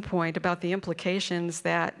at some point, about the implications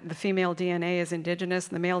that the female DNA is indigenous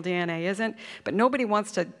and the male DNA isn't, but nobody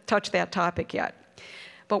wants to touch that topic yet.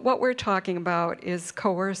 But what we're talking about is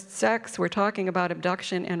coerced sex. We're talking about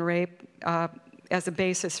abduction and rape as a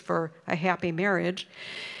basis for a happy marriage,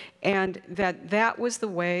 and that was the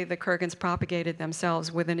way the Kurgans propagated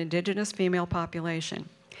themselves, with an indigenous female population.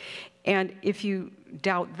 And if you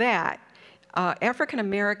doubt that,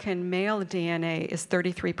 African-American male DNA is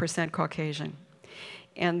 33% Caucasian.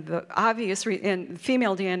 And the obvious, and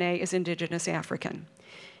female DNA is indigenous African.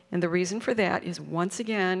 And the reason for that is, once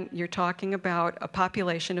again, you're talking about a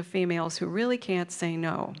population of females who really can't say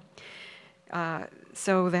no.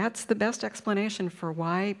 So that's the best explanation for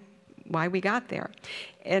why we got there.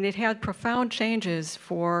 And it had profound changes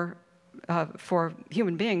for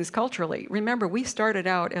human beings culturally. Remember, we started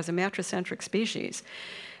out as a matricentric species.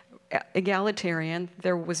 Egalitarian,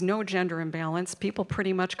 there was no gender imbalance. People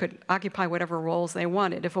pretty much could occupy whatever roles they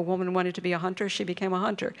wanted. If a woman wanted to be a hunter, she became a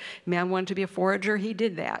hunter. A man wanted to be a forager, he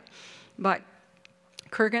did that. But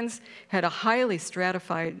Kurgans had a highly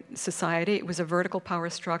stratified society. It was a vertical power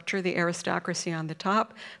structure, the aristocracy on the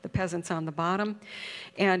top, the peasants on the bottom,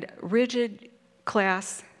 and rigid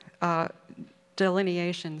class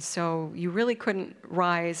delineation. So you really couldn't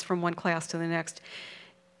rise from one class to the next.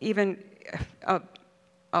 Even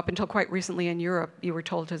up until quite recently in Europe, you were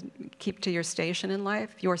told to keep to your station in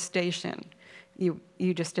life, your station. You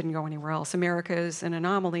just didn't go anywhere else. America is an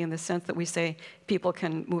anomaly in the sense that we say people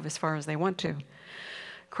can move as far as they want to.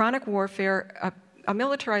 Chronic warfare, a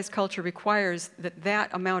militarized culture requires that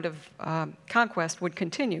amount of conquest would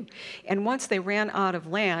continue. And once they ran out of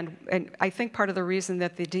land, and I think part of the reason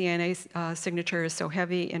that the DNA signature is so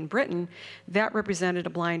heavy in Britain, that represented a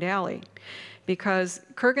blind alley. Because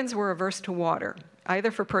Kurgans were averse to water,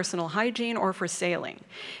 either for personal hygiene or for sailing.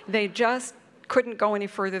 They just couldn't go any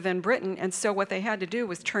further than Britain, and so what they had to do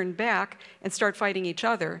was turn back and start fighting each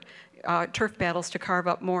other, turf battles, to carve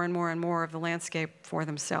up more and more and more of the landscape for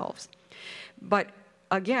themselves. But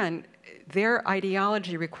again, their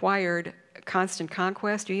ideology required constant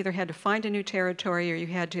conquest. You either had to find a new territory or you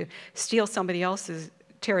had to steal somebody else's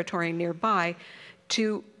territory nearby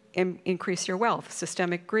to increase your wealth,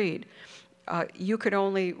 systemic greed. You could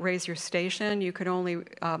only raise your station, you could only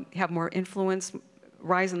have more influence,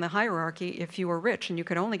 rise in the hierarchy if you were rich, and you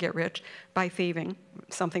could only get rich by thieving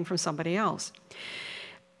something from somebody else.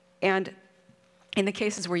 And In the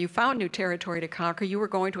cases where you found new territory to conquer, you were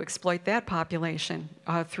going to exploit that population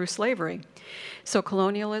through slavery. So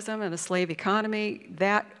colonialism and a slave economy,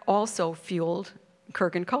 that also fueled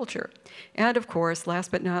Kurgan culture. And of course,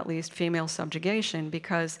 last but not least, female subjugation,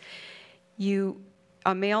 because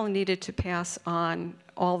a male needed to pass on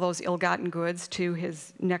all those ill-gotten goods to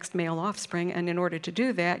his next male offspring, and in order to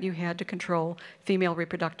do that, you had to control female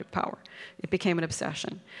reproductive power. It became an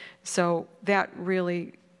obsession. So that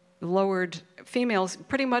really lowered females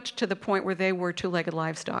pretty much to the point where they were two-legged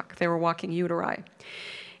livestock. They were walking uteri.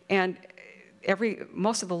 And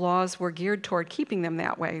most of the laws were geared toward keeping them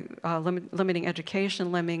that way, limiting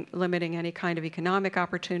education, limiting any kind of economic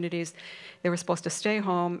opportunities. They were supposed to stay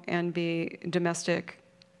home and be domestic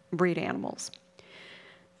breed animals.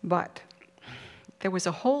 But there was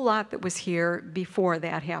a whole lot that was here before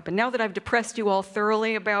that happened. Now that I've depressed you all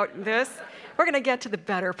thoroughly about this, we're going to get to the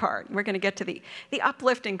better part. We're going to get to the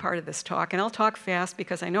uplifting part of this talk, and I'll talk fast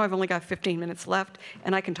because I know I've only got 15 minutes left,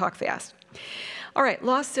 and I can talk fast. All right,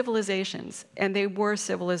 lost civilizations, and they were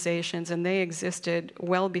civilizations, and they existed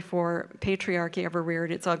well before patriarchy ever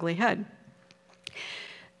reared its ugly head.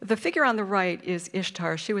 The figure on the right is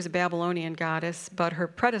Ishtar. She was a Babylonian goddess, but her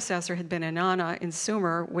predecessor had been Inanna in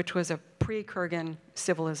Sumer, which was a pre-Kurgan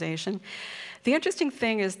civilization. The interesting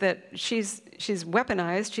thing is that she's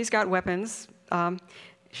weaponized. She's got weapons.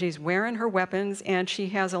 She's wearing her weapons, and she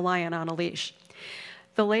has a lion on a leash.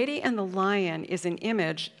 The lady and the lion is an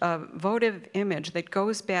image, a votive image that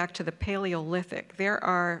goes back to the Paleolithic. There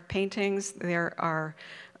are paintings, there are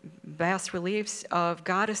bas-reliefs of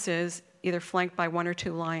goddesses either flanked by one or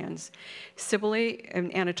two lions. Cybele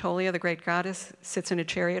in Anatolia, the great goddess, sits in a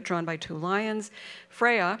chariot drawn by two lions.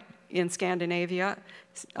 Freya in Scandinavia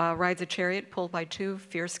rides a chariot pulled by two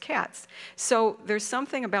fierce cats. So there's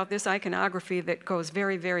something about this iconography that goes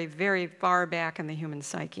very, very, very far back in the human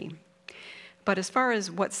psyche. But as far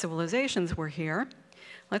as what civilizations were here,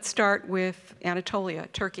 let's start with Anatolia,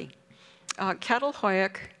 Turkey.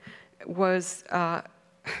 Çatalhöyük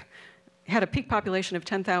had a peak population of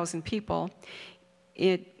 10,000 people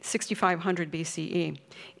in 6500 BCE.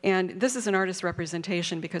 And this is an artist's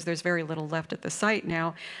representation because there's very little left at the site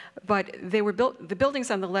now. But they were built, the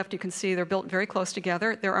buildings on the left, you can see they're built very close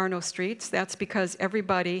together. There are no streets. That's because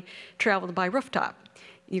everybody traveled by rooftop.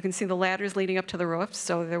 You can see the ladders leading up to the roofs,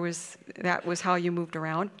 so that was how you moved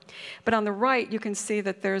around. But on the right, you can see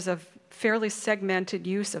that there's a fairly segmented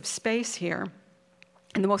use of space here.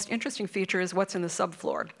 And the most interesting feature is what's in the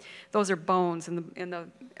subfloor. Those are bones,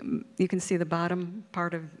 you can see the bottom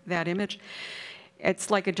part of that image. It's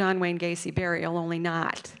like a John Wayne Gacy burial, only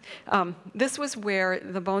not. This was where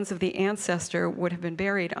the bones of the ancestor would have been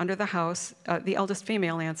buried under the house, the eldest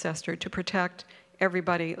female ancestor, to protect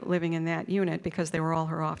everybody living in that unit because they were all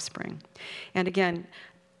her offspring. And again,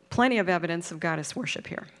 plenty of evidence of goddess worship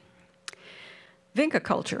here. Vinca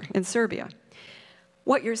culture in Serbia.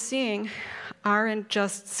 What you're seeing aren't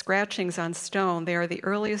just scratchings on stone. They are the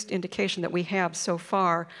earliest indication that we have so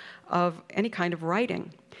far of any kind of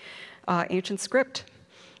writing, ancient script.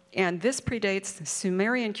 And this predates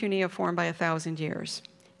Sumerian cuneiform by 1,000 years.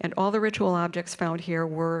 And all the ritual objects found here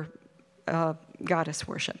were goddess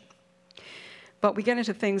worship. But we get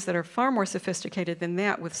into things that are far more sophisticated than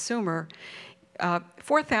that with Sumer.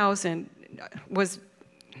 4000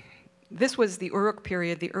 this was the Uruk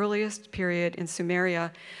period, the earliest period in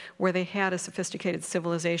Sumeria where they had a sophisticated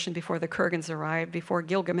civilization before the Kurgans arrived, before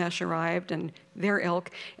Gilgamesh arrived and their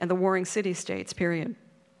ilk, and the warring city-states period.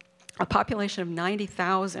 A population of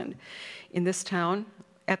 90,000 in this town.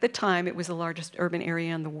 At the time, it was the largest urban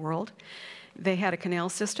area in the world. They had a canal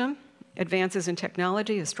system, advances in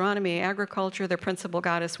technology, astronomy, agriculture. Their principal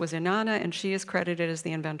goddess was Inanna, and she is credited as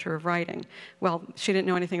the inventor of writing. Well, she didn't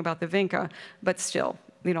know anything about the Vinca, but still,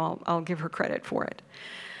 you know, I'll give her credit for it.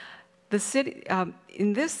 The city,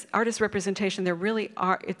 in this artist representation, there really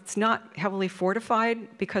are, it's not heavily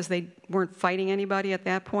fortified because they weren't fighting anybody at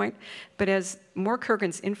that point, but as more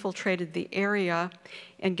Kurgans infiltrated the area,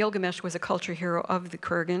 and Gilgamesh was a culture hero of the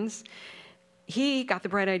Kurgans, he got the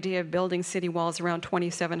bright idea of building city walls around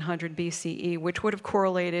 2700 BCE, which would have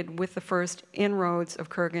correlated with the first inroads of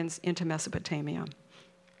Kurgans into Mesopotamia.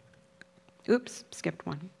 Oops, skipped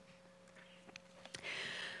one.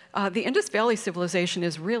 The Indus Valley civilization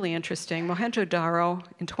is really interesting. Mohenjo-Daro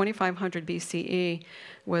in 2500 BCE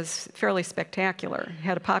was fairly spectacular. It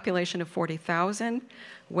had a population of 40,000,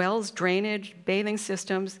 wells, drainage, bathing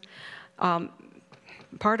systems,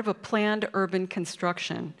 part of a planned urban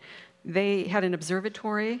construction. They had an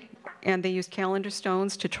observatory, and they used calendar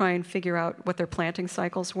stones to try and figure out what their planting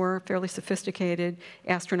cycles were, fairly sophisticated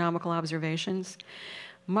astronomical observations.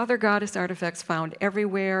 Mother Goddess artifacts found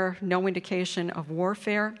everywhere, no indication of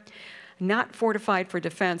warfare, not fortified for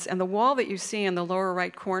defense. And the wall that you see in the lower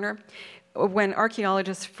right corner, when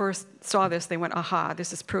archaeologists first saw this, they went, aha,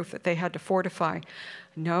 this is proof that they had to fortify.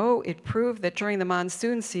 No, it proved that during the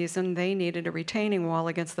monsoon season, they needed a retaining wall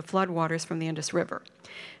against the floodwaters from the Indus River.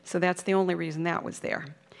 So that's the only reason that was there.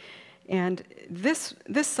 And this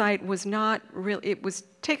site was not really, it was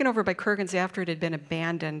taken over by Kurgans after it had been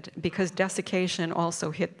abandoned because desiccation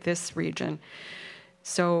also hit this region.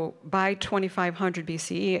 So by 2500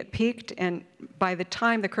 BCE, it peaked, and by the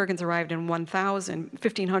time the Kurgans arrived in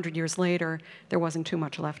 1500 years later, there wasn't too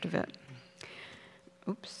much left of it.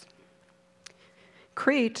 Oops.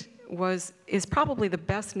 Crete is probably the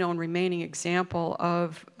best known remaining example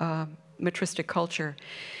of metristic culture.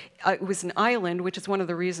 It was an island, which is one of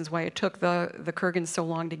the reasons why it took the Kurgans so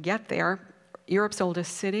long to get there. Europe's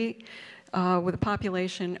oldest city, with a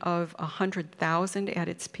population of 100,000 at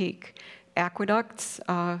its peak. Aqueducts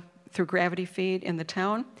through gravity feed in the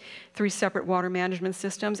town, 3 separate water management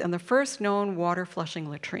systems, and the first known water flushing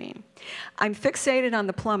latrine. I'm fixated on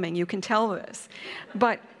the plumbing, you can tell this.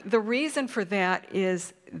 But the reason for that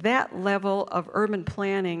is that level of urban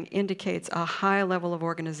planning indicates a high level of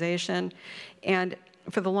organization. And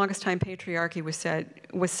for the longest time, patriarchy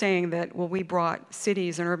was saying that, well, we brought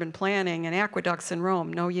cities and urban planning and aqueducts in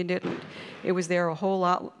Rome. No, you didn't. It was there a whole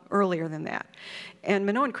lot earlier than that. And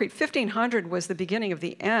Minoan Crete, 1500 was the beginning of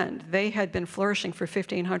the end. They had been flourishing for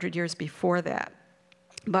 1500 years before that.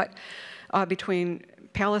 But between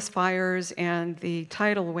palace fires and the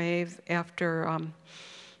tidal wave after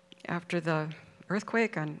the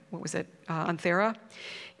earthquake on, what was it, on Thera,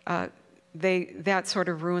 that sort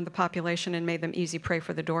of ruined the population and made them easy prey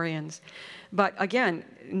for the Dorians. But again,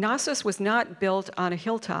 Knossos was not built on a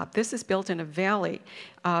hilltop. This is built in a valley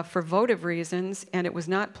for votive reasons, and it was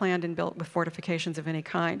not planned and built with fortifications of any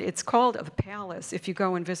kind. It's called a palace if you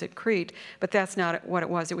go and visit Crete, but that's not what it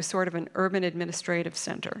was. It was sort of an urban administrative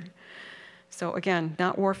center. So again,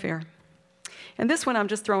 not warfare. And this one I'm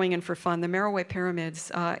just throwing in for fun, the Merowe pyramids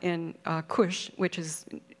in Kush, which is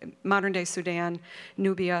modern-day Sudan,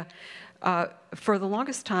 Nubia. For the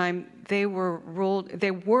longest time, they were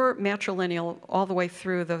matrilineal all the way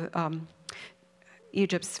through the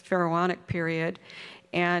Egypt's pharaonic period,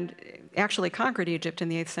 and actually conquered Egypt in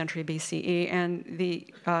the 8th century BCE. And the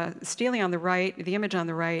stele on the right, the image on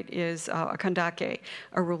the right, is a Kandake,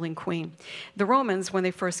 a ruling queen. The Romans, when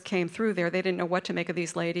they first came through there, they didn't know what to make of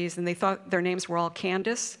these ladies, and they thought their names were all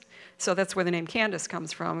Candace. So that's where the name Candace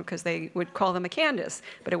comes from, because they would call them a Candace,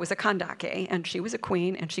 but it was a Kandake, and she was a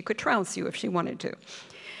queen, and she could trounce you if she wanted to.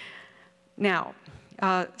 Now,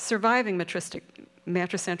 surviving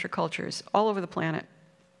matricentric cultures all over the planet,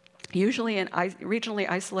 usually in regionally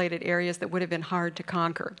isolated areas that would have been hard to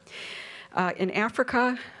conquer. In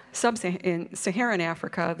Africa, in Saharan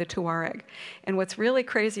Africa, the Tuareg. And what's really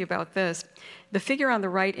crazy about this, the figure on the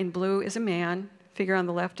right in blue is a man, figure on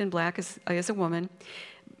the left in black is a woman.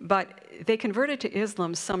 But they converted to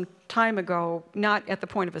Islam some time ago, not at the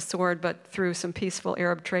point of a sword, but through some peaceful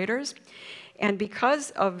Arab traders. And because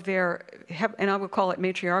of their, and I would call it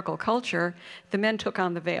matriarchal culture, the men took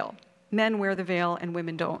on the veil. Men wear the veil and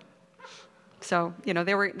women don't. So, you know,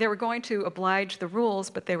 they were going to oblige the rules,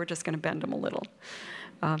 but they were just going to bend them a little.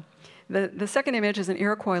 The second image is an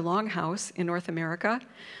Iroquois longhouse in North America,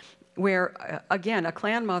 where, again, a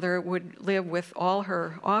clan mother would live with all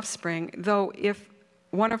her offspring, though if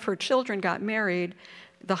one of her children got married,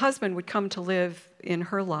 the husband would come to live in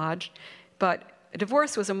her lodge, but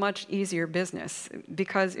divorce was a much easier business,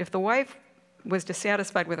 because if the wife was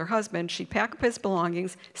dissatisfied with her husband, she'd pack up his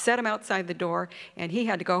belongings, set him outside the door, and he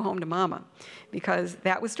had to go home to mama, because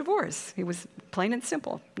that was divorce. It was plain and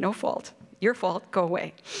simple, no fault. Your fault, go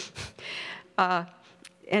away.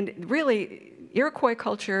 And really, Iroquois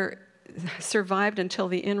culture survived until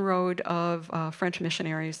the inroad of French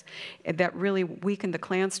missionaries that really weakened the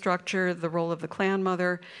clan structure, the role of the clan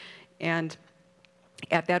mother, and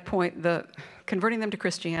at that point, converting them to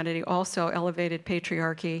Christianity also elevated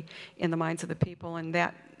patriarchy in the minds of the people, and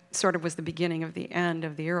that sort of was the beginning of the end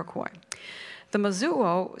of the Iroquois. The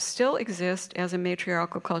Mozuo still exist as a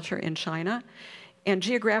matriarchal culture in China, and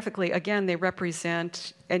geographically, again, they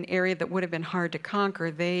represent an area that would have been hard to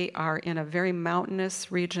conquer. They are in a very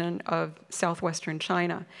mountainous region of southwestern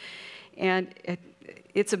China. And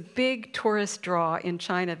it's a big tourist draw in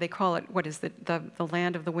China. They call it, what is it, the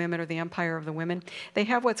land of the women, or the empire of the women. They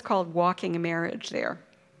have what's called walking marriage there.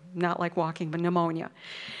 Not like walking, but pneumonia.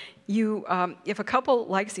 If a couple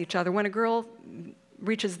likes each other, when a girl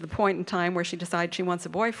reaches the point in time where she decides she wants a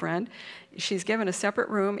boyfriend, she's given a separate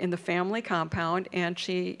room in the family compound, and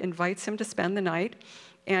she invites him to spend the night.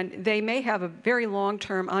 And they may have a very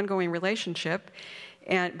long-term ongoing relationship,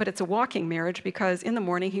 but it's a walking marriage because in the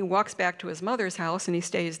morning he walks back to his mother's house and he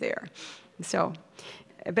stays there. So,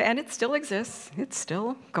 and it still exists. It's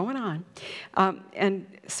still going on. And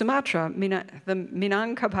Sumatra, the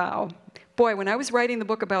Minangkabau. Boy, when I was writing the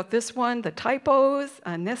book about this one, the typos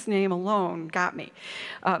on this name alone got me.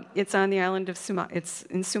 It's on the island of it's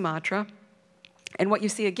in Sumatra. And what you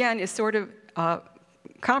see again is sort of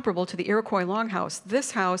comparable to the Iroquois Longhouse.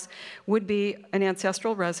 This house would be an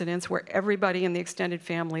ancestral residence where everybody in the extended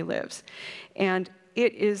family lives. And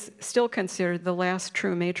it is still considered the last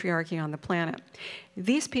true matriarchy on the planet.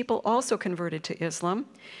 These people also converted to Islam,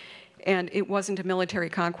 and it wasn't a military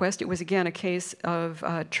conquest. It was, again, a case of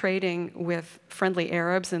trading with friendly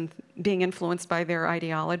Arabs and being influenced by their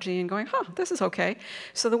ideology and going, huh, this is okay.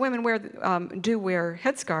 So the women do wear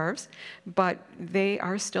headscarves, but they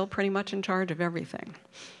are still pretty much in charge of everything.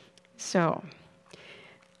 So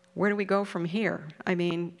where do we go from here? I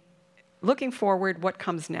mean, looking forward, what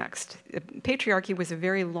comes next? Patriarchy was a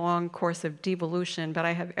very long course of devolution, but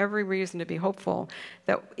I have every reason to be hopeful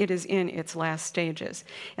that it is in its last stages.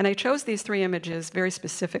 And I chose these three images very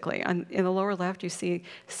specifically. In the lower left, you see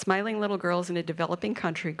smiling little girls in a developing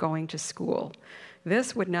country going to school.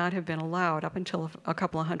 This would not have been allowed up until a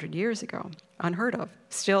couple of hundred years ago. Unheard of.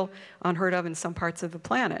 Still unheard of in some parts of the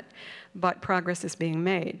planet, but progress is being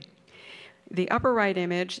made. The upper right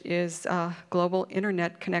image is global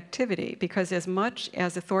internet connectivity, because as much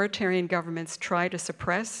as authoritarian governments try to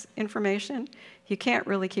suppress information, you can't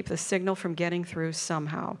really keep the signal from getting through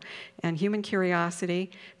somehow. And human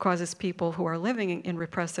curiosity causes people who are living in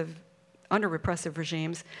under repressive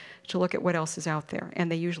regimes to look at what else is out there,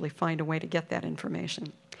 and they usually find a way to get that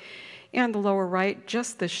information. And the lower right,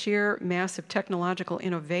 just the sheer massive technological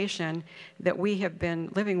innovation that we have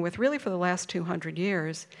been living with really for the last 200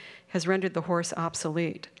 years has rendered the horse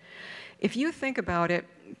obsolete. If you think about it,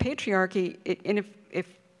 patriarchy, and if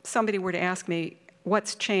somebody were to ask me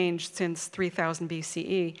what's changed since 3000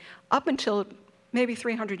 BCE, up until maybe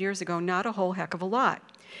 300 years ago, not a whole heck of a lot.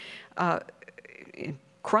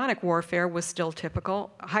 Chronic warfare was still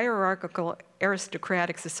typical. Hierarchical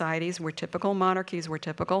aristocratic societies were typical. Monarchies were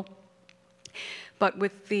typical. But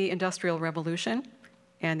with the Industrial Revolution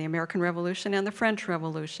and the American Revolution and the French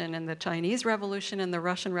Revolution and the Chinese Revolution and the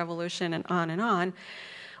Russian Revolution and on,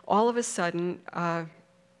 all of a sudden,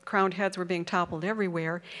 crowned heads were being toppled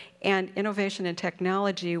everywhere, and innovation and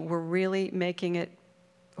technology were really making it,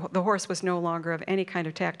 the horse was no longer of any kind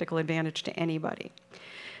of tactical advantage to anybody.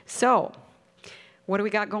 So, what do we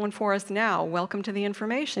got going for us now? Welcome to the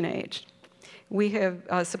information age. We have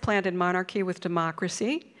supplanted monarchy with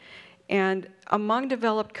democracy. And in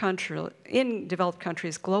developed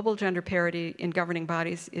countries, global gender parity in governing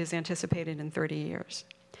bodies is anticipated in 30 years.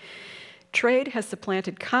 Trade has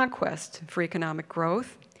supplanted conquest for economic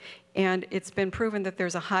growth, and it's been proven that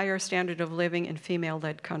there's a higher standard of living in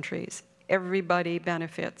female-led countries. Everybody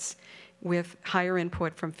benefits with higher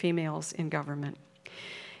input from females in government.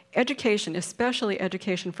 Education, especially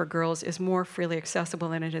education for girls, is more freely accessible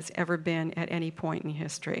than it has ever been at any point in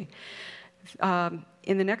history.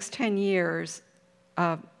 In the next 10 years,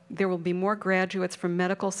 there will be more graduates from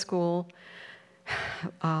medical school,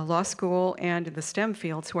 law school, and the STEM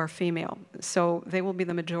fields who are female. So they will be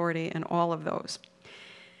the majority in all of those.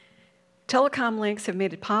 Telecom links have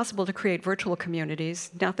made it possible to create virtual communities,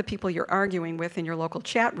 not the people you're arguing with in your local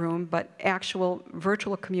chat room, but actual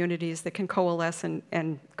virtual communities that can coalesce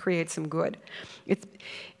and create some good.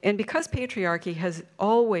 And because patriarchy has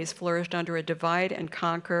always flourished under a divide and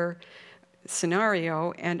conquer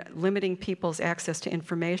scenario and limiting people's access to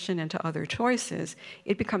information and to other choices,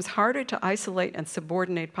 it becomes harder to isolate and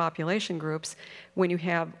subordinate population groups when you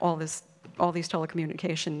have all these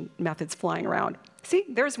telecommunication methods flying around. See,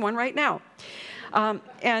 there's one right now.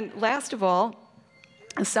 And last of all,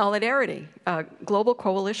 solidarity. Global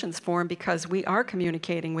coalitions form because we are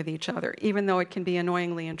communicating with each other, even though it can be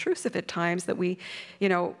annoyingly intrusive at times that we,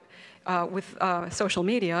 with social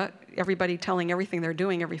media, everybody telling everything they're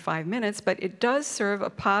doing every 5 minutes, but it does serve a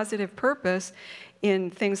positive purpose in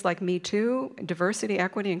things like Me Too, diversity,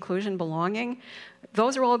 equity, inclusion, belonging.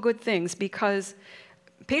 Those are all good things because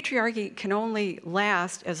patriarchy can only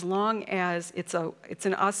last as long as it's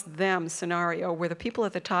an us-them scenario where the people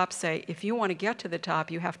at the top say, if you want to get to the top,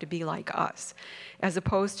 you have to be like us, as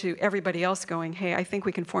opposed to everybody else going, hey, I think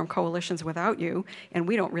we can form coalitions without you, and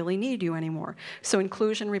we don't really need you anymore. So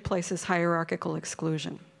inclusion replaces hierarchical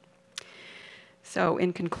exclusion. So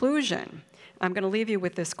in conclusion, I'm going to leave you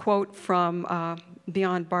with this quote from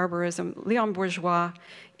Beyond Barbarism. Léon Bourgeois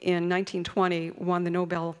in 1920 won the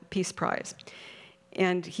Nobel Peace Prize.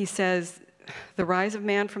 And he says, the rise of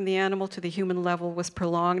man from the animal to the human level was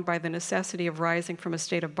prolonged by the necessity of rising from a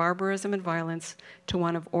state of barbarism and violence to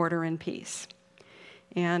one of order and peace.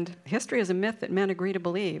 And history is a myth that men agree to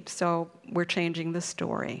believe, so we're changing the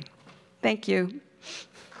story. Thank you.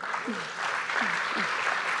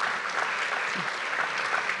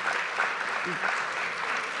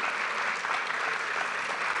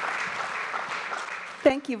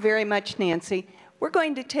 Thank you very much, Nancy. We're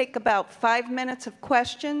going to take about 5 minutes of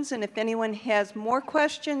questions, and if anyone has more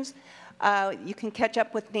questions, you can catch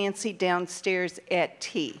up with Nancy downstairs at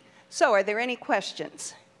tea. So, are there any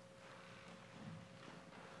questions?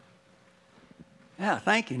 Yeah,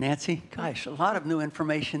 thank you, Nancy. Gosh, a lot of new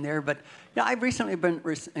information there. But yeah, I've recently been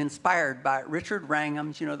inspired by Richard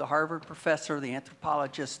Wrangham's, the Harvard professor, the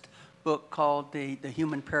anthropologist, book called The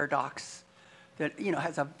Human Paradox, that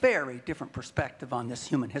has a very different perspective on this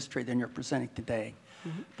human history than you're presenting today.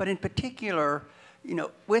 Mm-hmm. But in particular,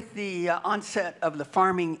 with the onset of the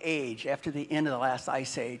farming age after the end of the last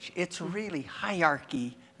ice age, it's really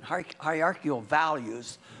hierarchy, hierarchical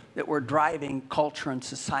values that were driving culture and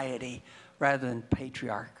society rather than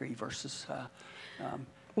patriarchy versus.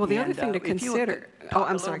 Well, the other thing to consider.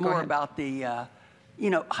 I'm sorry. More about the,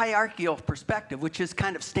 hierarchical perspective, which is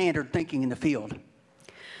kind of standard thinking in the field.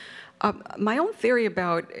 My own theory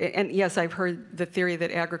about, and yes, I've heard the theory that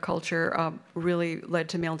agriculture really led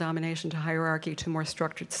to male domination, to hierarchy, to more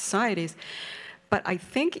structured societies, but I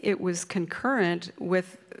think it was concurrent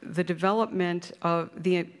with the development of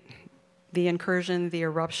the incursion, the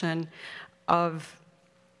eruption of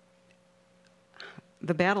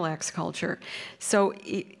the battle axe culture. So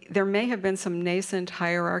there may have been some nascent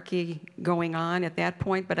hierarchy going on at that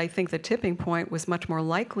point, but I think the tipping point was much more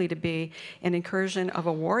likely to be an incursion of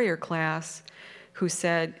a warrior class who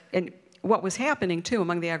said, and what was happening too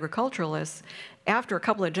among the agriculturalists, after a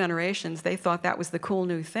couple of generations, they thought that was the cool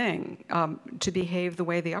new thing, to behave the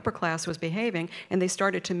way the upper class was behaving, and they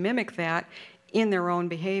started to mimic that in their own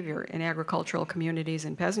behavior in agricultural communities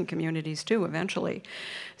and peasant communities too, eventually.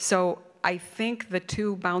 So I think the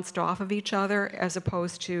two bounced off of each other as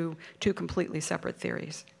opposed to two completely separate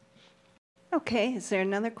theories. Okay, is there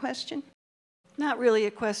another question? Not really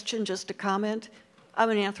a question, just a comment.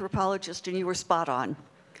 I'm an anthropologist and you were spot on.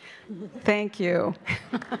 Thank you.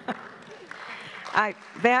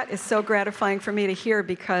 That is so gratifying for me to hear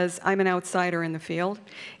because I'm an outsider in the field,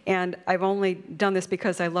 and I've only done this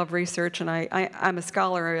because I love research, and I'm a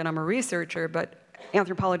scholar and I'm a researcher, but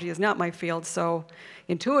anthropology is not my field, so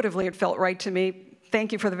intuitively it felt right to me.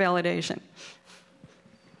 Thank you for the validation.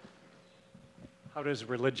 How does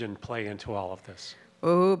religion play into all of this?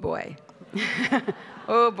 Oh boy.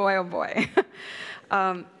 Oh boy, oh boy.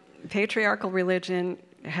 Patriarchal religion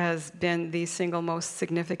has been the single most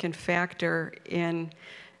significant factor in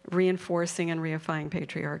reinforcing and reifying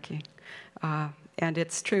patriarchy. And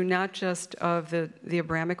it's true not just of the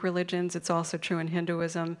Abrahamic religions, it's also true in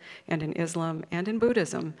Hinduism and in Islam and in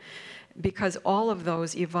Buddhism, because all of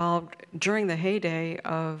those evolved during the heyday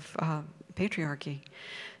of patriarchy.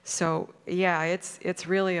 So yeah, it's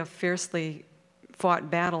really a fiercely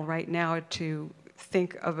fought battle right now to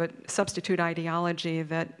think of a substitute ideology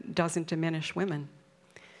that doesn't diminish women.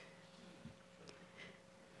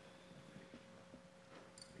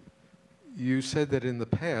 You said that in the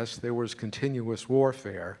past there was continuous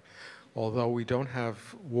warfare. Although we don't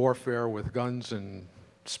have warfare with guns and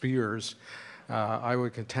spears, I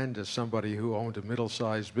would contend as somebody who owned a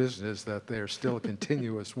middle-sized business that there's still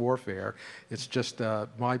continuous warfare. It's just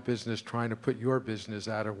my business trying to put your business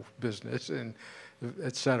out of business, and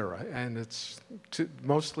et cetera. And it's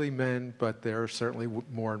mostly men, but there are certainly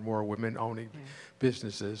more and more women owning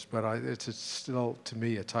businesses. But it's still, to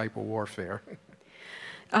me, a type of warfare.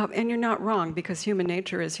 And you're not wrong, because human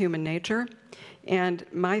nature is human nature. And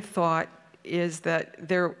my thought is that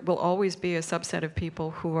there will always be a subset of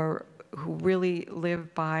people who really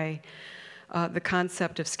live by the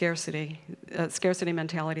concept of scarcity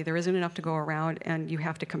mentality. There isn't enough to go around, and you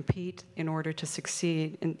have to compete in order to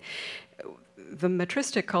succeed. And the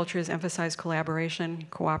matristic cultures emphasize collaboration,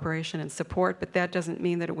 cooperation, and support, but that doesn't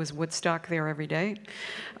mean that it was Woodstock there every day.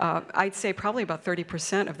 I'd say probably about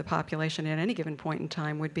 30% of the population at any given point in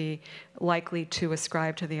time would be likely to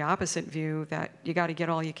ascribe to the opposite view, that you got to get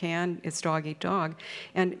all you can, it's dog eat dog.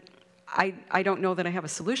 And I don't know that I have a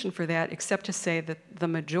solution for that, except to say that the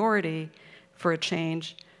majority, for a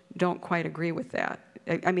change, don't quite agree with that.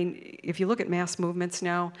 I mean, if you look at mass movements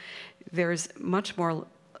now, there's much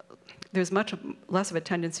less of a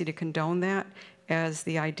tendency to condone that as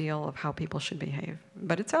the ideal of how people should behave.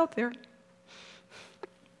 But it's out there.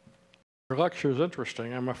 Your lecture is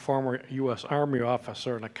interesting. I'm a former U.S. Army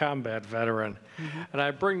officer and a combat veteran. And I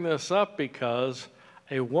bring this up because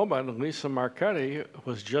a woman, Lisa Marchetti,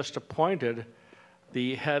 was just appointed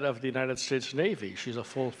the head of the United States Navy. She's a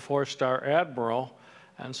full 4-star admiral,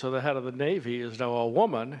 and so the head of the Navy is now a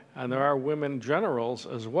woman, and there are women generals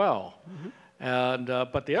as well. And,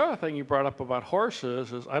 but the other thing you brought up about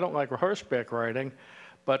horses is I don't like horseback riding,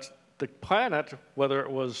 but the planet, whether it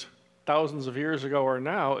was thousands of years ago or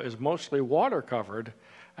now, is mostly water covered,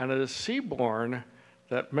 and it is seaborne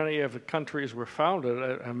that many of the countries were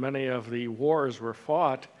founded and many of the wars were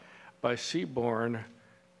fought by seaborne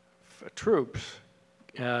troops.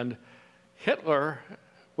 And Hitler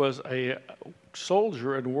was a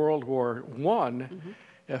soldier in World War I.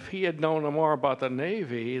 If he had known more about the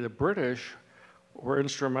Navy, the British were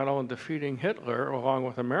instrumental in defeating Hitler along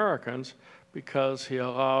with Americans because he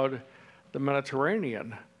allowed the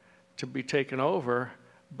Mediterranean to be taken over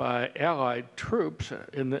by Allied troops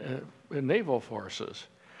in naval forces.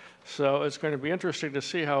 So it's going to be interesting to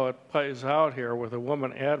see how it plays out here with a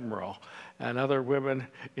woman admiral and other women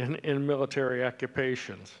in military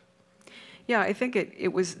occupations. Yeah, I think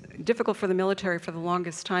it was difficult for the military for the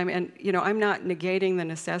longest time. And, you know, I'm not negating the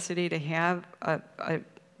necessity to have a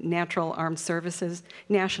national armed services,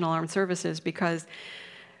 because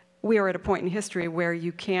we are at a point in history where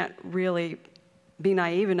you can't really be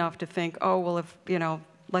naive enough to think, oh, well, if, you know,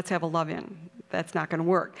 let's have a love-in. That's not going to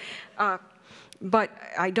work. But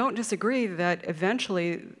I don't disagree that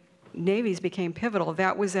eventually navies became pivotal.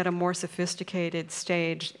 That was at a more sophisticated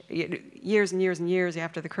stage, years and years and years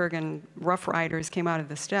after the Kurgan Rough Riders came out of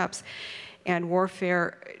the steppes, and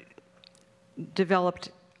warfare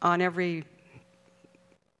developed on in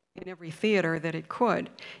every theater that it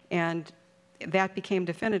could, and that became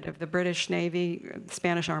definitive. The British Navy, the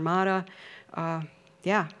Spanish Armada,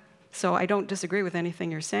 yeah. So I don't disagree with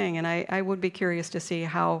anything you're saying, and I would be curious to see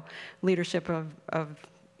how leadership of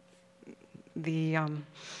the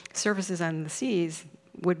services on the seas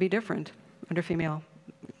would be different under female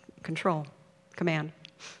command.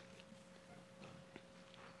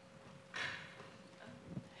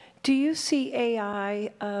 Do you see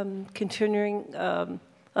AI continuing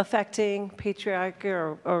affecting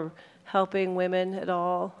patriarchy or helping women at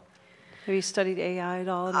all? Have you studied AI at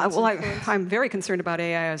all? Well, I'm very concerned about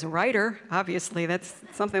AI as a writer. Obviously, that's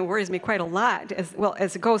something that worries me quite a lot. As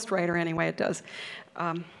a ghostwriter, anyway, it does.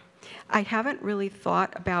 I haven't really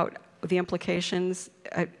thought about the implications,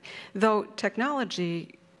 though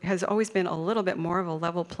technology has always been a little bit more of a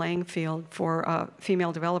level playing field for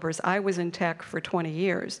female developers. I was in tech for 20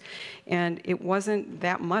 years, and it wasn't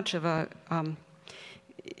that much of a.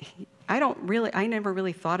 I never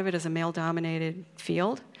really thought of it as a male-dominated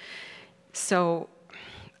field. So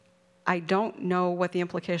I don't know what the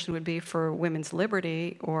implication would be for women's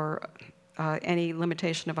liberty or any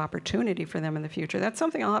limitation of opportunity for them in the future. That's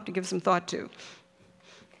something I'll have to give some thought to.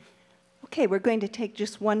 Okay, we're going to take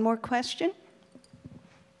just one more question.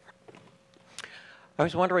 I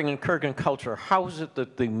was wondering, in Kurgan culture, how is it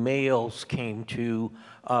that the males came to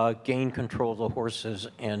gain control of the horses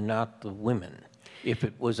and not the women, if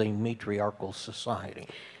it was a matriarchal society?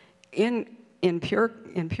 In pure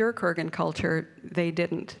Kurgan culture, they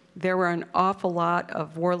didn't. There were an awful lot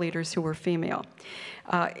of war leaders who were female.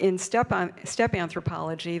 In steppe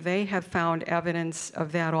anthropology, they have found evidence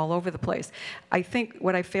of that all over the place. I think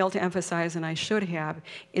what I failed to emphasize, and I should have,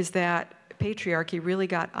 is that patriarchy really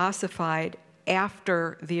got ossified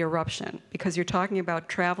after the eruption, because you're talking about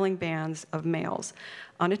traveling bands of males,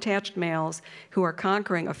 unattached males who are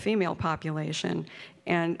conquering a female population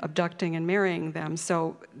and abducting and marrying them,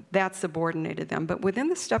 so that subordinated them. But within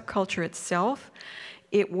the steppe culture itself,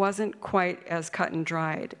 it wasn't quite as cut and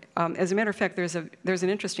dried. As a matter of fact, there's an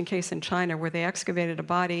interesting case in China where they excavated a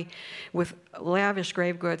body with lavish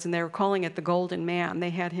grave goods, and they were calling it the Golden Man. They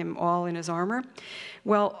had him all in his armor.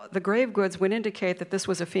 Well, the grave goods would indicate that this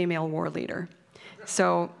was a female war leader.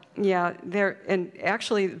 So yeah, and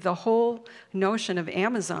actually the whole notion of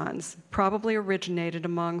Amazons probably originated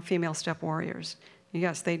among female steppe warriors.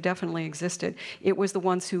 Yes, they definitely existed. It was the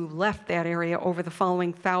ones who left that area over the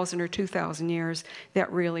following 1,000 or 2,000 years that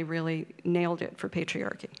really, really nailed it for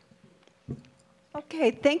patriarchy.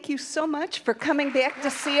 Okay, thank you so much for coming back to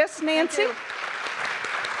see us, Nancy.